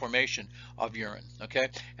final formation of urine. Okay,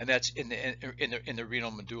 and that's in the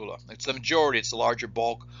renal medulla. It's the majority. It's the larger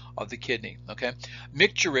bulk of the kidney. Okay,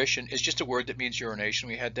 micturition is just a word that means urination.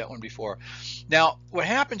 We had that one before. Now, what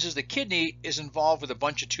happens is the kidney is involved with a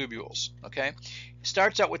bunch of tubules. Okay, it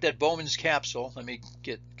starts out with that Bowman's capsule. Let me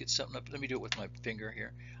get something up. Let me do it with my finger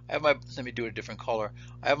here. Let me do it a different color.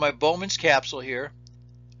 I have my Bowman's capsule here.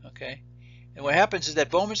 Okay, and what happens is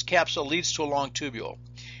that Bowman's capsule leads to a long tubule.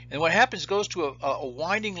 And what happens, it goes to a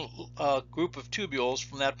winding group of tubules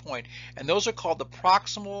from that point, and those are called the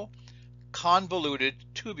proximal convoluted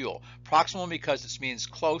tubule. Proximal because it means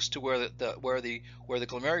close to where the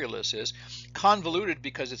glomerulus is. Convoluted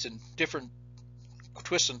because it's in different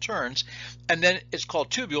twists and turns, and then it's called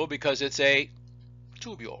tubule because it's a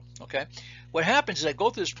tubule. Okay, what happens is I go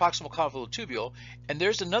through this proximal convoluted tubule, and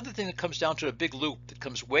there's another thing that comes down to a big loop that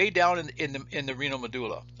comes way down in the renal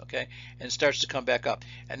medulla. Okay, and starts to come back up,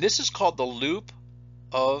 and this is called the loop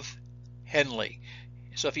of Henle.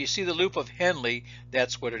 So if you see the loop of Henle,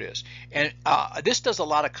 that's what it is. And this does a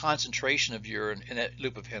lot of concentration of urine in that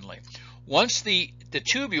loop of Henle. Once the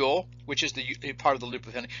tubule, which is the part of the loop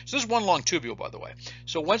of Henle, so this is one long tubule, by the way.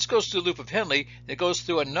 So once it goes through the loop of Henle, it goes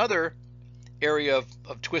through another area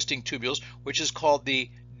of twisting tubules, which is called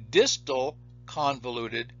the distal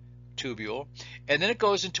convoluted tubule. And then it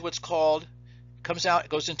goes into what's called, it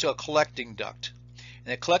goes into a collecting duct.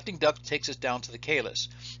 And the collecting duct takes us down to the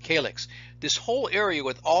calyx. This whole area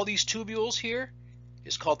with all these tubules here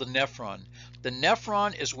is called the nephron. The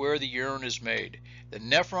nephron is where the urine is made. The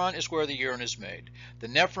nephron is where the urine is made. The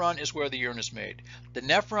nephron is where the urine is made. The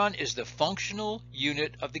nephron is the functional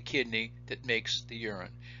unit of the kidney that makes the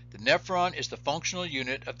urine. The nephron is the functional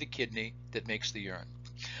unit of the kidney that makes the urine.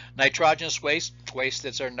 Nitrogenous waste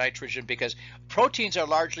that's our nitrogen, because proteins are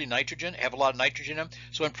largely nitrogen, have a lot of nitrogen in them.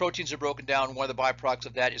 So when proteins are broken down, one of the byproducts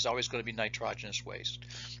of that is always going to be nitrogenous waste.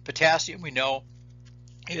 Potassium, we know,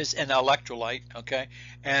 is an electrolyte, okay,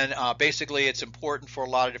 and basically it's important for a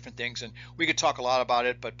lot of different things, and we could talk a lot about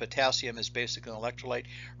it, but potassium is basically an electrolyte.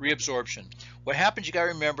 Reabsorption. What happens, you got to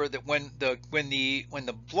remember that when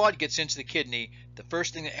the blood gets into the kidney, the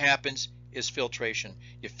first thing that happens is filtration.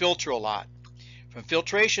 You filter a lot. From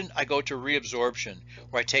filtration, I go to reabsorption,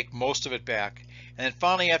 where I take most of it back. And then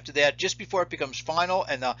finally after that, just before it becomes final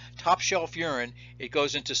and the top shelf urine, it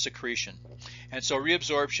goes into secretion. And so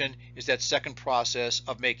reabsorption is that second process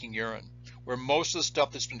of making urine, where most of the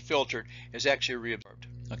stuff that's been filtered is actually reabsorbed.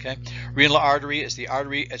 Okay, renal artery is the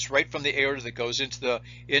artery. It's right from the aorta that goes into the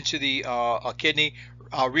kidney.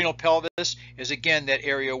 Renal pelvis is again that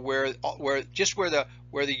area where the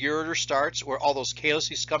ureter starts, where all those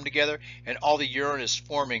calyces come together and all the urine is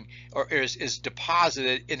forming or is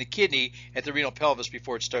deposited in the kidney at the renal pelvis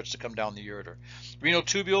before it starts to come down the ureter. Renal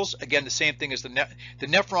tubules, again, the same thing as the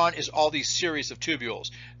nephron is all these series of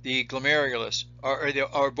tubules. The glomerulus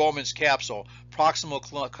or Bowman's capsule, proximal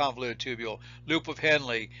convoluted tubule, loop of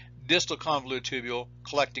Henle, distal convoluted tubule,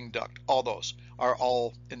 collecting duct. All those are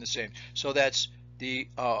all in the same. So that's the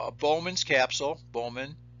Bowman's capsule,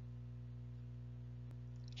 Bowman,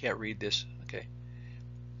 can't read this, okay,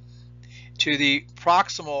 to the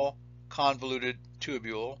proximal convoluted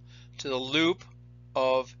tubule, to the loop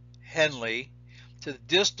of Henle, to the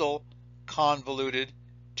distal convoluted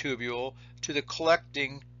tubule, to the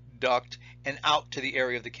collecting duct, and out to the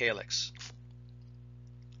area of the calyx.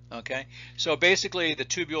 Okay, so basically the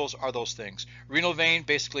tubules are those things. Renal vein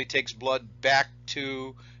basically takes blood back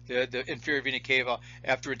to the inferior vena cava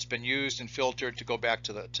after it's been used and filtered to go back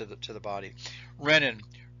to the body. Renin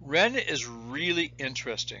is really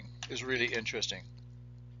interesting. It's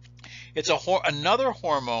another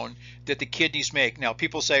hormone that the kidneys make. Now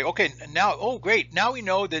people say, okay, now, oh great, now we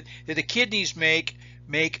know that the kidneys make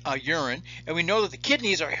urine, and we know that the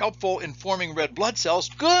kidneys are helpful in forming red blood cells.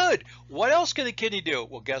 Good. What else can the kidney do?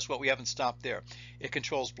 Well, guess what? We haven't stopped there. It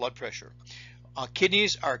controls blood pressure.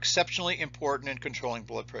 Kidneys are exceptionally important in controlling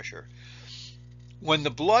blood pressure. When the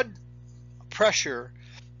blood pressure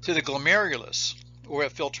to the glomerulus or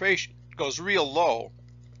filtration goes real low,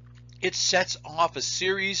 it sets off a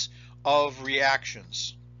series of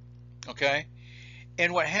reactions. Okay?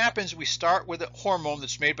 And what happens, we start with a hormone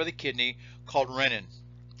that's made by the kidney called renin.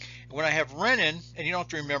 When I have renin, and you don't have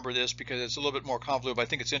to remember this because it's a little bit more convoluted, but I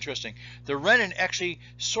think it's interesting. The renin actually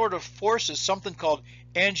sort of forces something called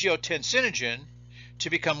angiotensinogen to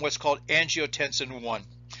become what's called angiotensin 1,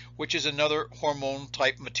 which is another hormone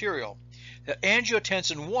type material. The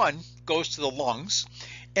angiotensin 1 goes to the lungs,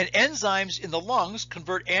 and enzymes in the lungs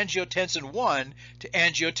convert angiotensin 1 to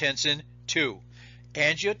angiotensin 2.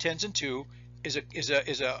 Angiotensin 2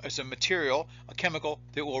 is a material, a chemical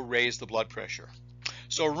that will raise the blood pressure.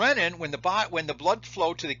 So renin, when the blood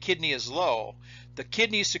flow to the kidney is low, the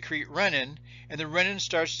kidneys secrete renin, and the renin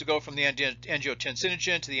starts to go from the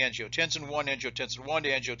angiotensinogen to the angiotensin 1 to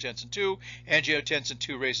angiotensin 2. Angiotensin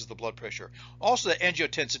 2 raises the blood pressure. Also, the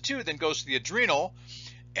angiotensin 2 then goes to the adrenal.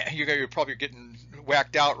 You're probably getting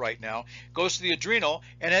whacked out right now. Goes to the adrenal,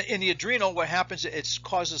 and in the adrenal, what happens? It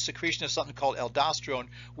causes secretion of something called aldosterone,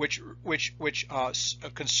 which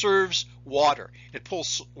conserves water. It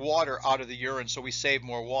pulls water out of the urine, so we save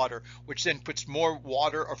more water, which then puts more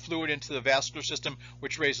water or fluid into the vascular system,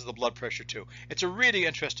 which raises the blood pressure too. It's a really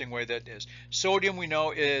interesting way that it is. Sodium, we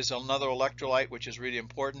know, is another electrolyte, which is really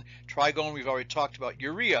important. Trigone, we've already talked about.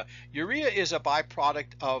 Urea is a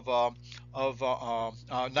byproduct of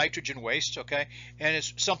nitrogen waste, okay, and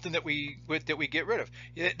it's something that we get rid of.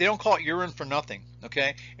 They don't call it urine for nothing,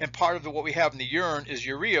 okay. And part of what we have in the urine is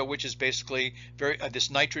urea, which is basically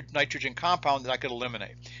this nitrogen compound that I could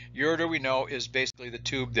eliminate. Ureter, we know, is basically the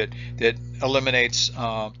tube that eliminates,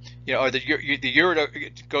 or the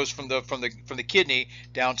ureter goes from the kidney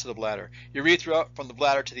down to the bladder. Urethra from the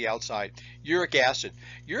bladder to the outside. Uric acid.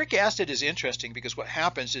 Uric acid is interesting because what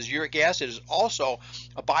happens is uric acid is also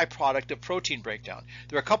a byproduct of protein breakdown.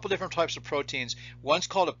 There are a couple different types of proteins. One's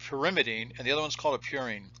called a pyrimidine and the other one's called a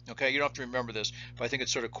purine. Okay, you don't have to remember this, but I think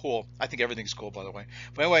it's sort of cool. I think everything's cool, by the way.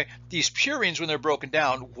 But anyway, these purines, when they're broken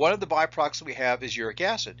down, one of the byproducts that we have is uric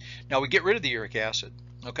acid. Now we get rid of the uric acid.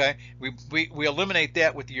 Okay, we eliminate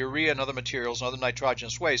that with the urea and other materials and other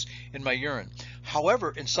nitrogenous waste in my urine.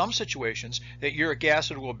 However, in some situations, that uric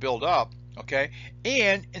acid will build up, okay,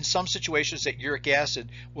 and in some situations that uric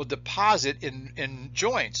acid will deposit in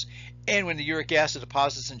joints. And when the uric acid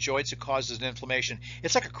deposits in joints, it causes an inflammation.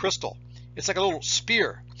 It's like a crystal. It's like a little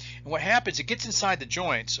spear. And what happens, it gets inside the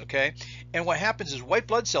joints, okay, and what happens is white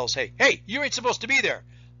blood cells say, hey, you ain't supposed to be there.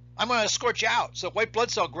 I'm going to escort you out. So the white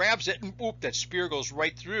blood cell grabs it and whoop, that spear goes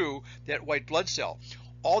right through that white blood cell.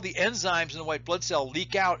 All the enzymes in the white blood cell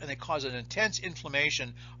leak out and they cause an intense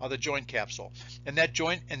inflammation of the joint capsule. And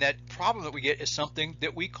that problem that we get is something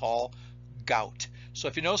that we call gout. So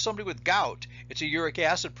if you know somebody with gout It's a uric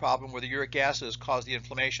acid problem where the uric acid has caused the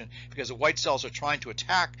inflammation because the white cells are trying to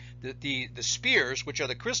attack the spears, which are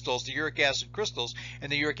the crystals, the uric acid crystals, and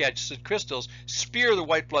the uric acid crystals spear the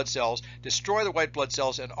white blood cells, destroy the white blood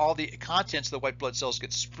cells, and all the contents of the white blood cells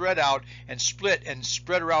get spread out and split and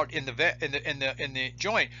spread around in the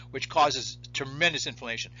joint, which causes tremendous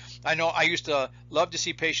inflammation. I know I used to love to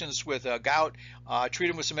see patients with gout, treat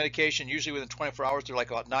them with some medication. Usually within 24 hours, they're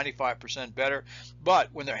like about 95% better. But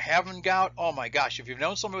when they're having gout, oh my gosh, if you've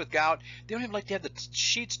known somebody with gout, they don't even like to have the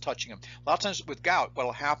sheets touching them. A lot of times with gout, what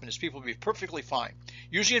will happen is people will be perfectly fine.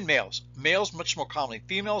 Usually in males. Males much more commonly.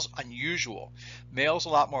 Females, unusual. Males a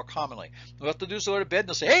lot more commonly. What they'll do is they'll go to bed and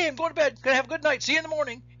they'll say, hey, I'm going to bed. Gonna have a good night. See you in the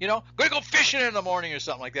morning. You know, gonna go fishing in the morning or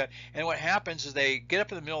something like that. And what happens is they get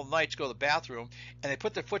up in the middle of the night to go to the bathroom and they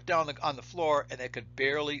put their foot down on the floor and they could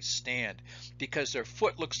barely stand because their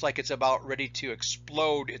foot looks like it's about ready to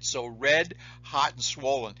explode. It's so red, hot, and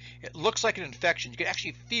swollen. It looks like an infection. You can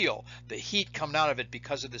actually feel the heat coming out of it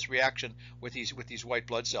because of this reaction with these white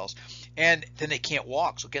blood cells. And then they can't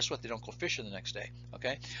walk. So guess what? They don't go fishing the next day.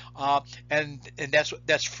 Okay, and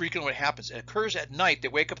that's frequently what happens. It occurs at night. They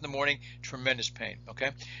wake up in the morning, tremendous pain. Okay,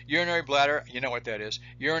 urinary bladder, you know what that is.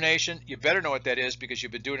 Urination, you better know what that is because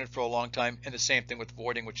you've been doing it for a long time. And the same thing with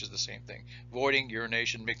voiding, which is the same thing. Voiding,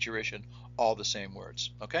 urination, micturition, all the same words.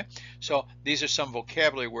 Okay, so these are some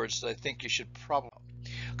vocabulary words that I think you should probably.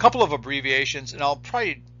 A couple of abbreviations, and I'll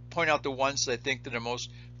probably point out the ones that I think that are most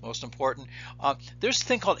important. There's a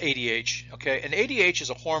thing called ADH, okay? And ADH is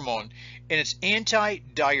a hormone, and it's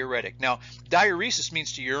anti-diuretic. Now, diuresis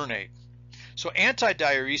means to urinate. So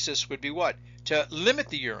anti-diuresis would be what? To limit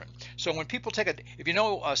the urine. So when people take if you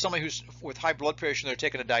know somebody who's with high blood pressure and they're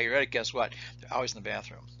taking a diuretic, guess what? They're always in the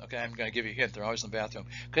bathroom. Okay, I'm going to give you a hint. They're always in the bathroom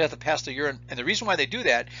because they have to pass the urine. And the reason why they do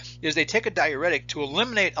that is they take a diuretic to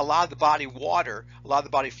eliminate a lot of the body water, a lot of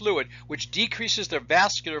the body fluid, which decreases their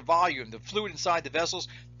vascular volume, the fluid inside the vessels.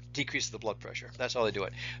 Decreases the blood pressure. That's how they do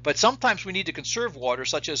it. But sometimes we need to conserve water,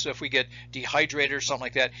 such as if we get dehydrated or something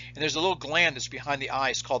like that. And there's a little gland that's behind the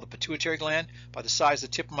eyes called the pituitary gland, by the size of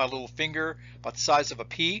the tip of my little finger, about the size of a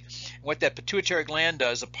pea. And what that pituitary gland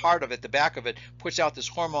does, a part of it, the back of it, puts out this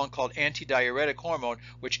hormone called antidiuretic hormone,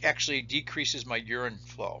 which actually decreases my urine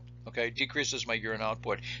flow. Okay, decreases my urine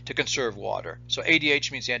output to conserve water. So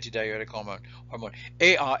ADH means antidiuretic hormone.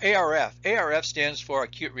 ARF stands for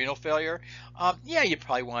acute renal failure. Yeah, you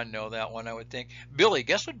probably want to know that one, I would think. Billy,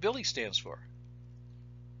 guess what Billy stands for?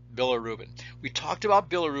 Bilirubin. We talked about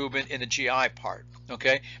bilirubin in the GI part.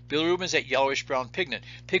 Okay, bilirubin is that yellowish brown pigment.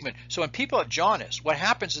 So when people have jaundice, what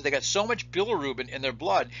happens is they got so much bilirubin in their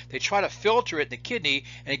blood, they try to filter it in the kidney,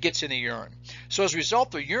 and it gets in the urine. So as a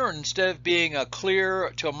result, the urine, instead of being a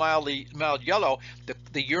clear to a mild yellow,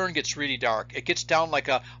 the urine gets really dark. It gets down like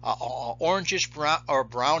a orangish brown or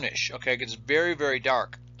brownish. Okay, it gets very, very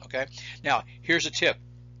dark. Okay, now here's a tip.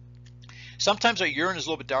 Sometimes our urine is a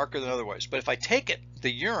little bit darker than otherwise, but if I take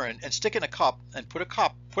the urine and stick it in a cup and put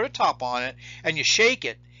a top on it, and you shake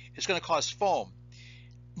it, it's going to cause foam.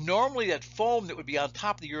 Normally, that foam that would be on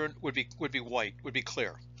top of the urine would be white, would be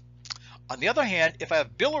clear. On the other hand, if I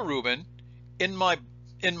have bilirubin in my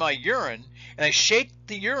urine and I shake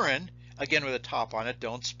the urine, again with a top on it,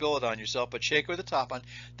 don't spill it on yourself, but shake it with a top on,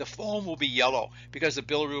 the foam will be yellow because the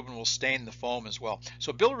bilirubin will stain the foam as well.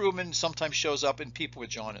 So bilirubin sometimes shows up in people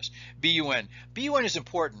with jaundice. BUN. BUN is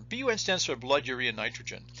important. BUN stands for blood urea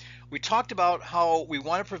nitrogen. We talked about how we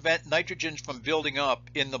want to prevent nitrogen from building up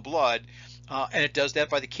in the blood, and it does that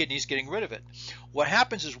by the kidneys getting rid of it. What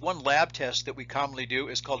happens is one lab test that we commonly do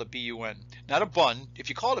is called a BUN, not a bun. If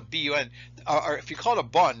you call it a BUN, or if you call it a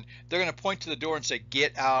bun, they're going to point to the door and say,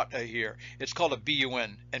 get out of here. It's called a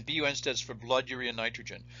BUN, and BUN stands for blood urea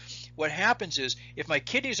nitrogen. What happens is if my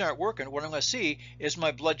kidneys aren't working, what I'm going to see is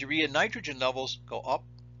my blood urea nitrogen levels go up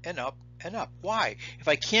and up and up. Why? If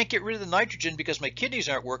I can't get rid of the nitrogen because my kidneys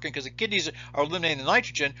aren't working, because the kidneys are eliminating the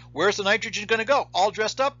nitrogen, where's the nitrogen going to go? All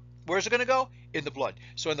dressed up? Where's it going to go? In the blood.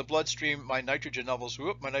 So in the bloodstream, my nitrogen levels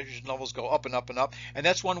go up and up and up. And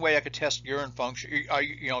that's one way I could test urine function,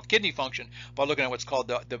 kidney function, by looking at what's called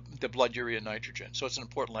the blood urea nitrogen. So it's an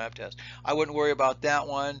important lab test. I wouldn't worry about that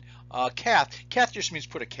one. Cath just means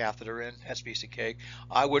put a catheter in. That's a piece of cake.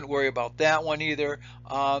 I wouldn't worry about that one either.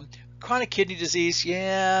 Chronic kidney disease,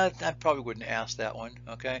 yeah, I probably wouldn't ask that one.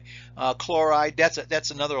 Okay, chloride, that's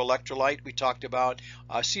another electrolyte we talked about.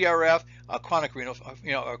 CRF, chronic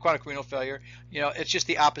renal failure. It's just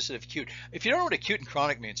the opposite of acute. If you don't know what acute and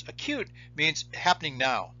chronic means happening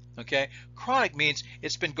now. Okay, chronic means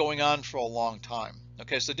it's been going on for a long time.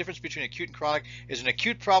 Okay, so the difference between acute and chronic is an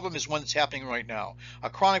acute problem is one that's happening right now. A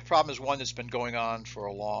chronic problem is one that's been going on for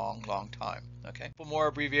a long, long time. Okay, a couple more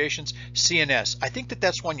abbreviations. CNS. I think that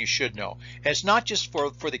that's one you should know. And it's not just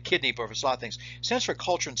for the kidney, but for a lot of things. It stands for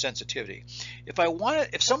culture and sensitivity.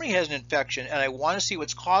 If somebody has an infection and I want to see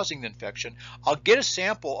what's causing the infection, I'll get a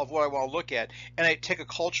sample of what I want to look at and I take a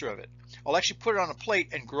culture of it. I'll actually put it on a plate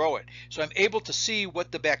and grow it. So I'm able to see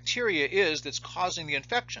what the bacteria is that's causing the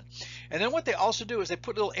infection. And then what they also do is they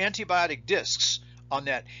put little antibiotic discs on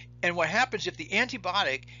that. And what happens if the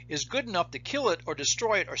antibiotic is good enough to kill it or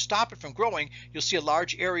destroy it or stop it from growing, you'll see a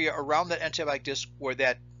large area around that antibiotic disc where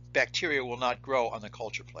that bacteria will not grow on the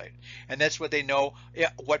culture plate. And that's what they know,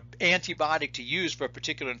 what antibiotic to use for a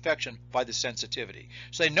particular infection by the sensitivity.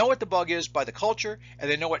 So they know what the bug is by the culture,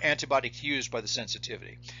 and they know what antibiotic to use by the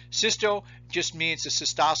sensitivity. Cysto just means a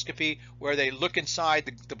cystoscopy where they look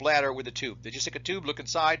inside the bladder with a tube. They just stick a tube, look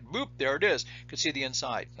inside, boop, there it is. You can see the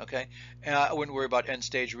inside, okay? I wouldn't worry about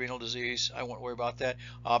end-stage renal disease. I won't worry about that.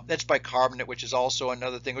 That's bicarbonate, which is also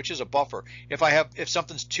another thing, which is a buffer. If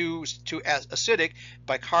something's too acidic,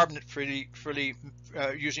 bicarbonate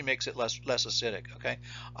usually makes it less acidic. Okay,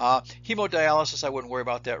 hemodialysis, I wouldn't worry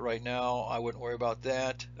about that right now. I wouldn't worry about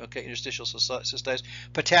that. Okay, interstitial cystitis.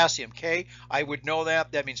 Potassium, K, I would know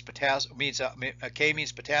that. That means K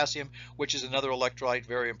means potassium, which is another electrolyte,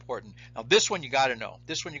 very important. Now this one you got to know.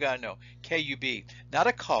 This one you got to know. KUB, not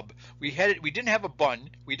a cub. We didn't have a bun.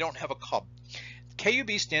 We don't have a cub.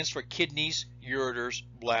 KUB stands for kidneys, ureters,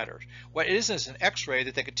 bladders. What it is an x-ray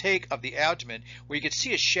that they could take of the abdomen where you could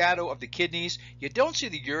see a shadow of the kidneys. You don't see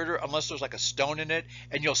the ureter unless there's like a stone in it,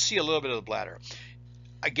 and you'll see a little bit of the bladder.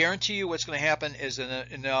 I guarantee you what's going to happen is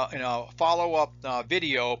in a follow-up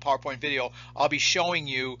video, PowerPoint video, I'll be showing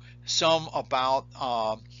you some about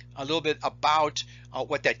a little bit about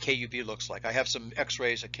what that KUB looks like. I have some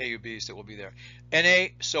x-rays of KUBs that will be there. Na,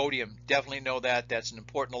 sodium, definitely know that. That's an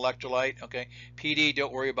important electrolyte. Okay. PD,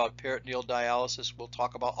 don't worry about peritoneal dialysis. We'll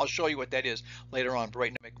talk about, I'll show you what that is later on, but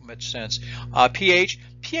right now it makes much sense. pH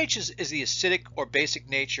is the acidic or basic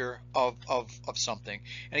nature of something.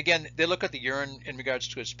 And again, they look at the urine in regards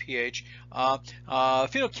to its pH.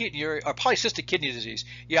 Phenylketonuria or polycystic kidney disease.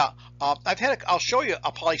 Yeah, I'll show you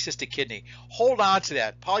a polycystic kidney. Hold on to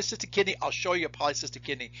that. Polycystic kidney, I'll show you a polycystic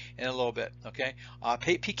kidney in a little bit. Okay.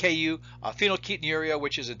 PKU, phenylketonuria,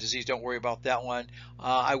 which is a disease. Don't worry about that one.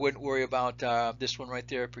 I wouldn't worry about this one right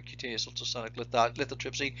there, percutaneous ultrasonic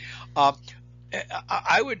lithotripsy.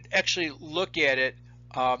 I would actually look at it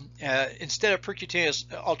instead of percutaneous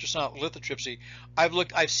ultrasonic lithotripsy.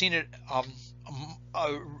 I've seen it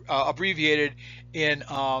abbreviated in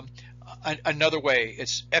another way.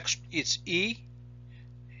 It's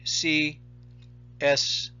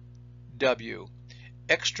ECSW,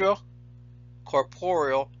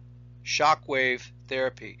 extracorporeal shockwave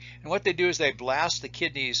therapy. And what they do is they blast the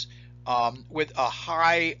kidneys with a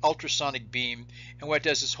high ultrasonic beam, and what it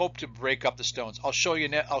does is hope to break up the stones. I'll show you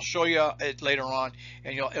it later on,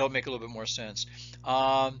 and it'll make a little bit more sense.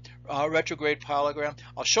 Retrograde pyelogram.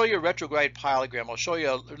 I'll show you a retrograde pyelogram. I'll show you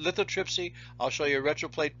a lithotripsy. I'll show you a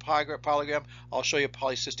retroplate pyelogram. I'll show you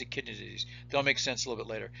polycystic kidney disease. They'll make sense a little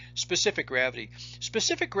bit later. Specific gravity.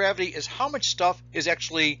 Specific gravity is how much stuff is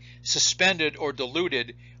actually suspended or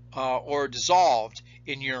diluted or dissolved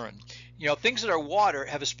in urine. Things that are water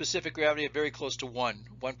have a specific gravity of very close to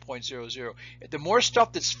 1.00. The more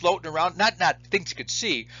stuff that's floating around, not things you could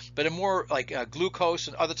see, but a more like glucose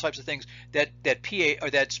and other types of things, that pH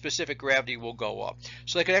or that specific gravity will go up.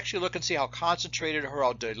 So they could actually look and see how concentrated or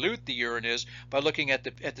how dilute the urine is by looking at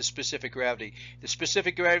the specific gravity. The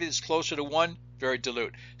specific gravity that's closer to 1, very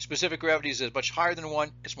dilute. Specific gravity is much higher than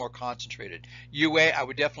 1, it's more concentrated. UA, I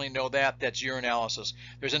would definitely know that. That's urinalysis.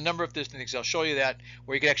 There's a number of different things. I'll show you that,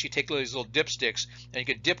 where you can actually take these little dipsticks and you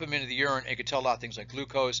can dip them into the urine, and you can tell a lot of things like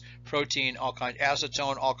glucose, protein, all kinds,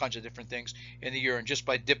 acetone, all kinds of different things in the urine just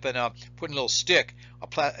by putting a little stick.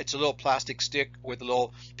 It's a little plastic stick with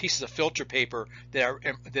little pieces of filter paper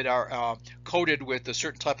that are coated with a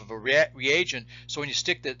certain type of a reagent. So when you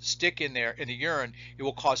stick the stick in there in the urine, it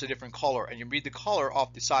will cause a different color, and you read the color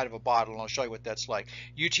off the side of a bottle, and I'll show you what that's like.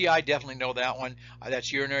 UTI, definitely know that one.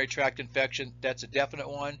 That's urinary tract infection. That's a definite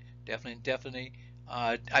one. Definitely.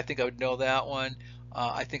 I think I would know that one.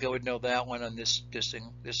 I think I would know that one on this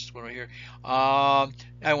thing. This one right here.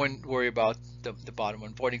 I wouldn't worry about the bottom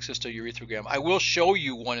one. Voiding cystourethrogram. I will show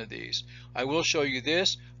you one of these. I will show you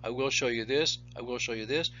this. I will show you this. I will show you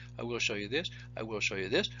this. I will show you this. I will show you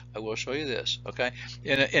this. I will show you this. Okay.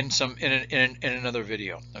 In another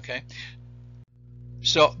video. Okay.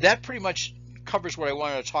 So that pretty much covers what I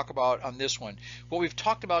wanted to talk about on this one. What we've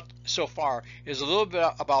talked about so far is a little bit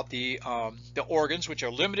about the organs, which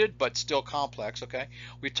are limited but still complex. Okay,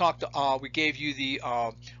 we gave you the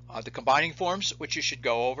combining forms, which you should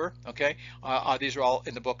go over. Okay, these are all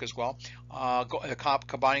in the book as well. The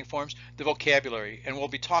combining forms, the vocabulary, and we'll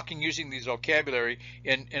be talking using these vocabulary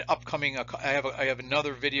in upcoming. I have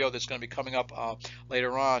another video that's going to be coming up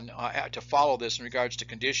later on to follow this in regards to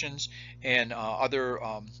conditions and other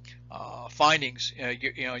findings,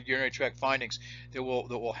 urinary tract findings that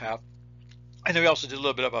we'll have. And then we also did a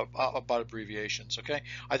little bit about abbreviations. Okay,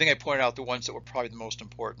 I think I pointed out the ones that were probably the most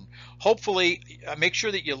important. Hopefully, make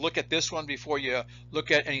sure that you look at this one before you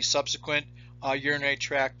look at any subsequent urinary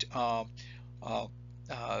tract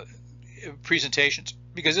presentations,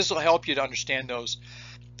 because this will help you to understand those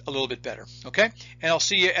a little bit better. Okay, and I'll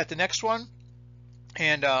see you at the next one,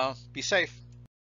 and be safe.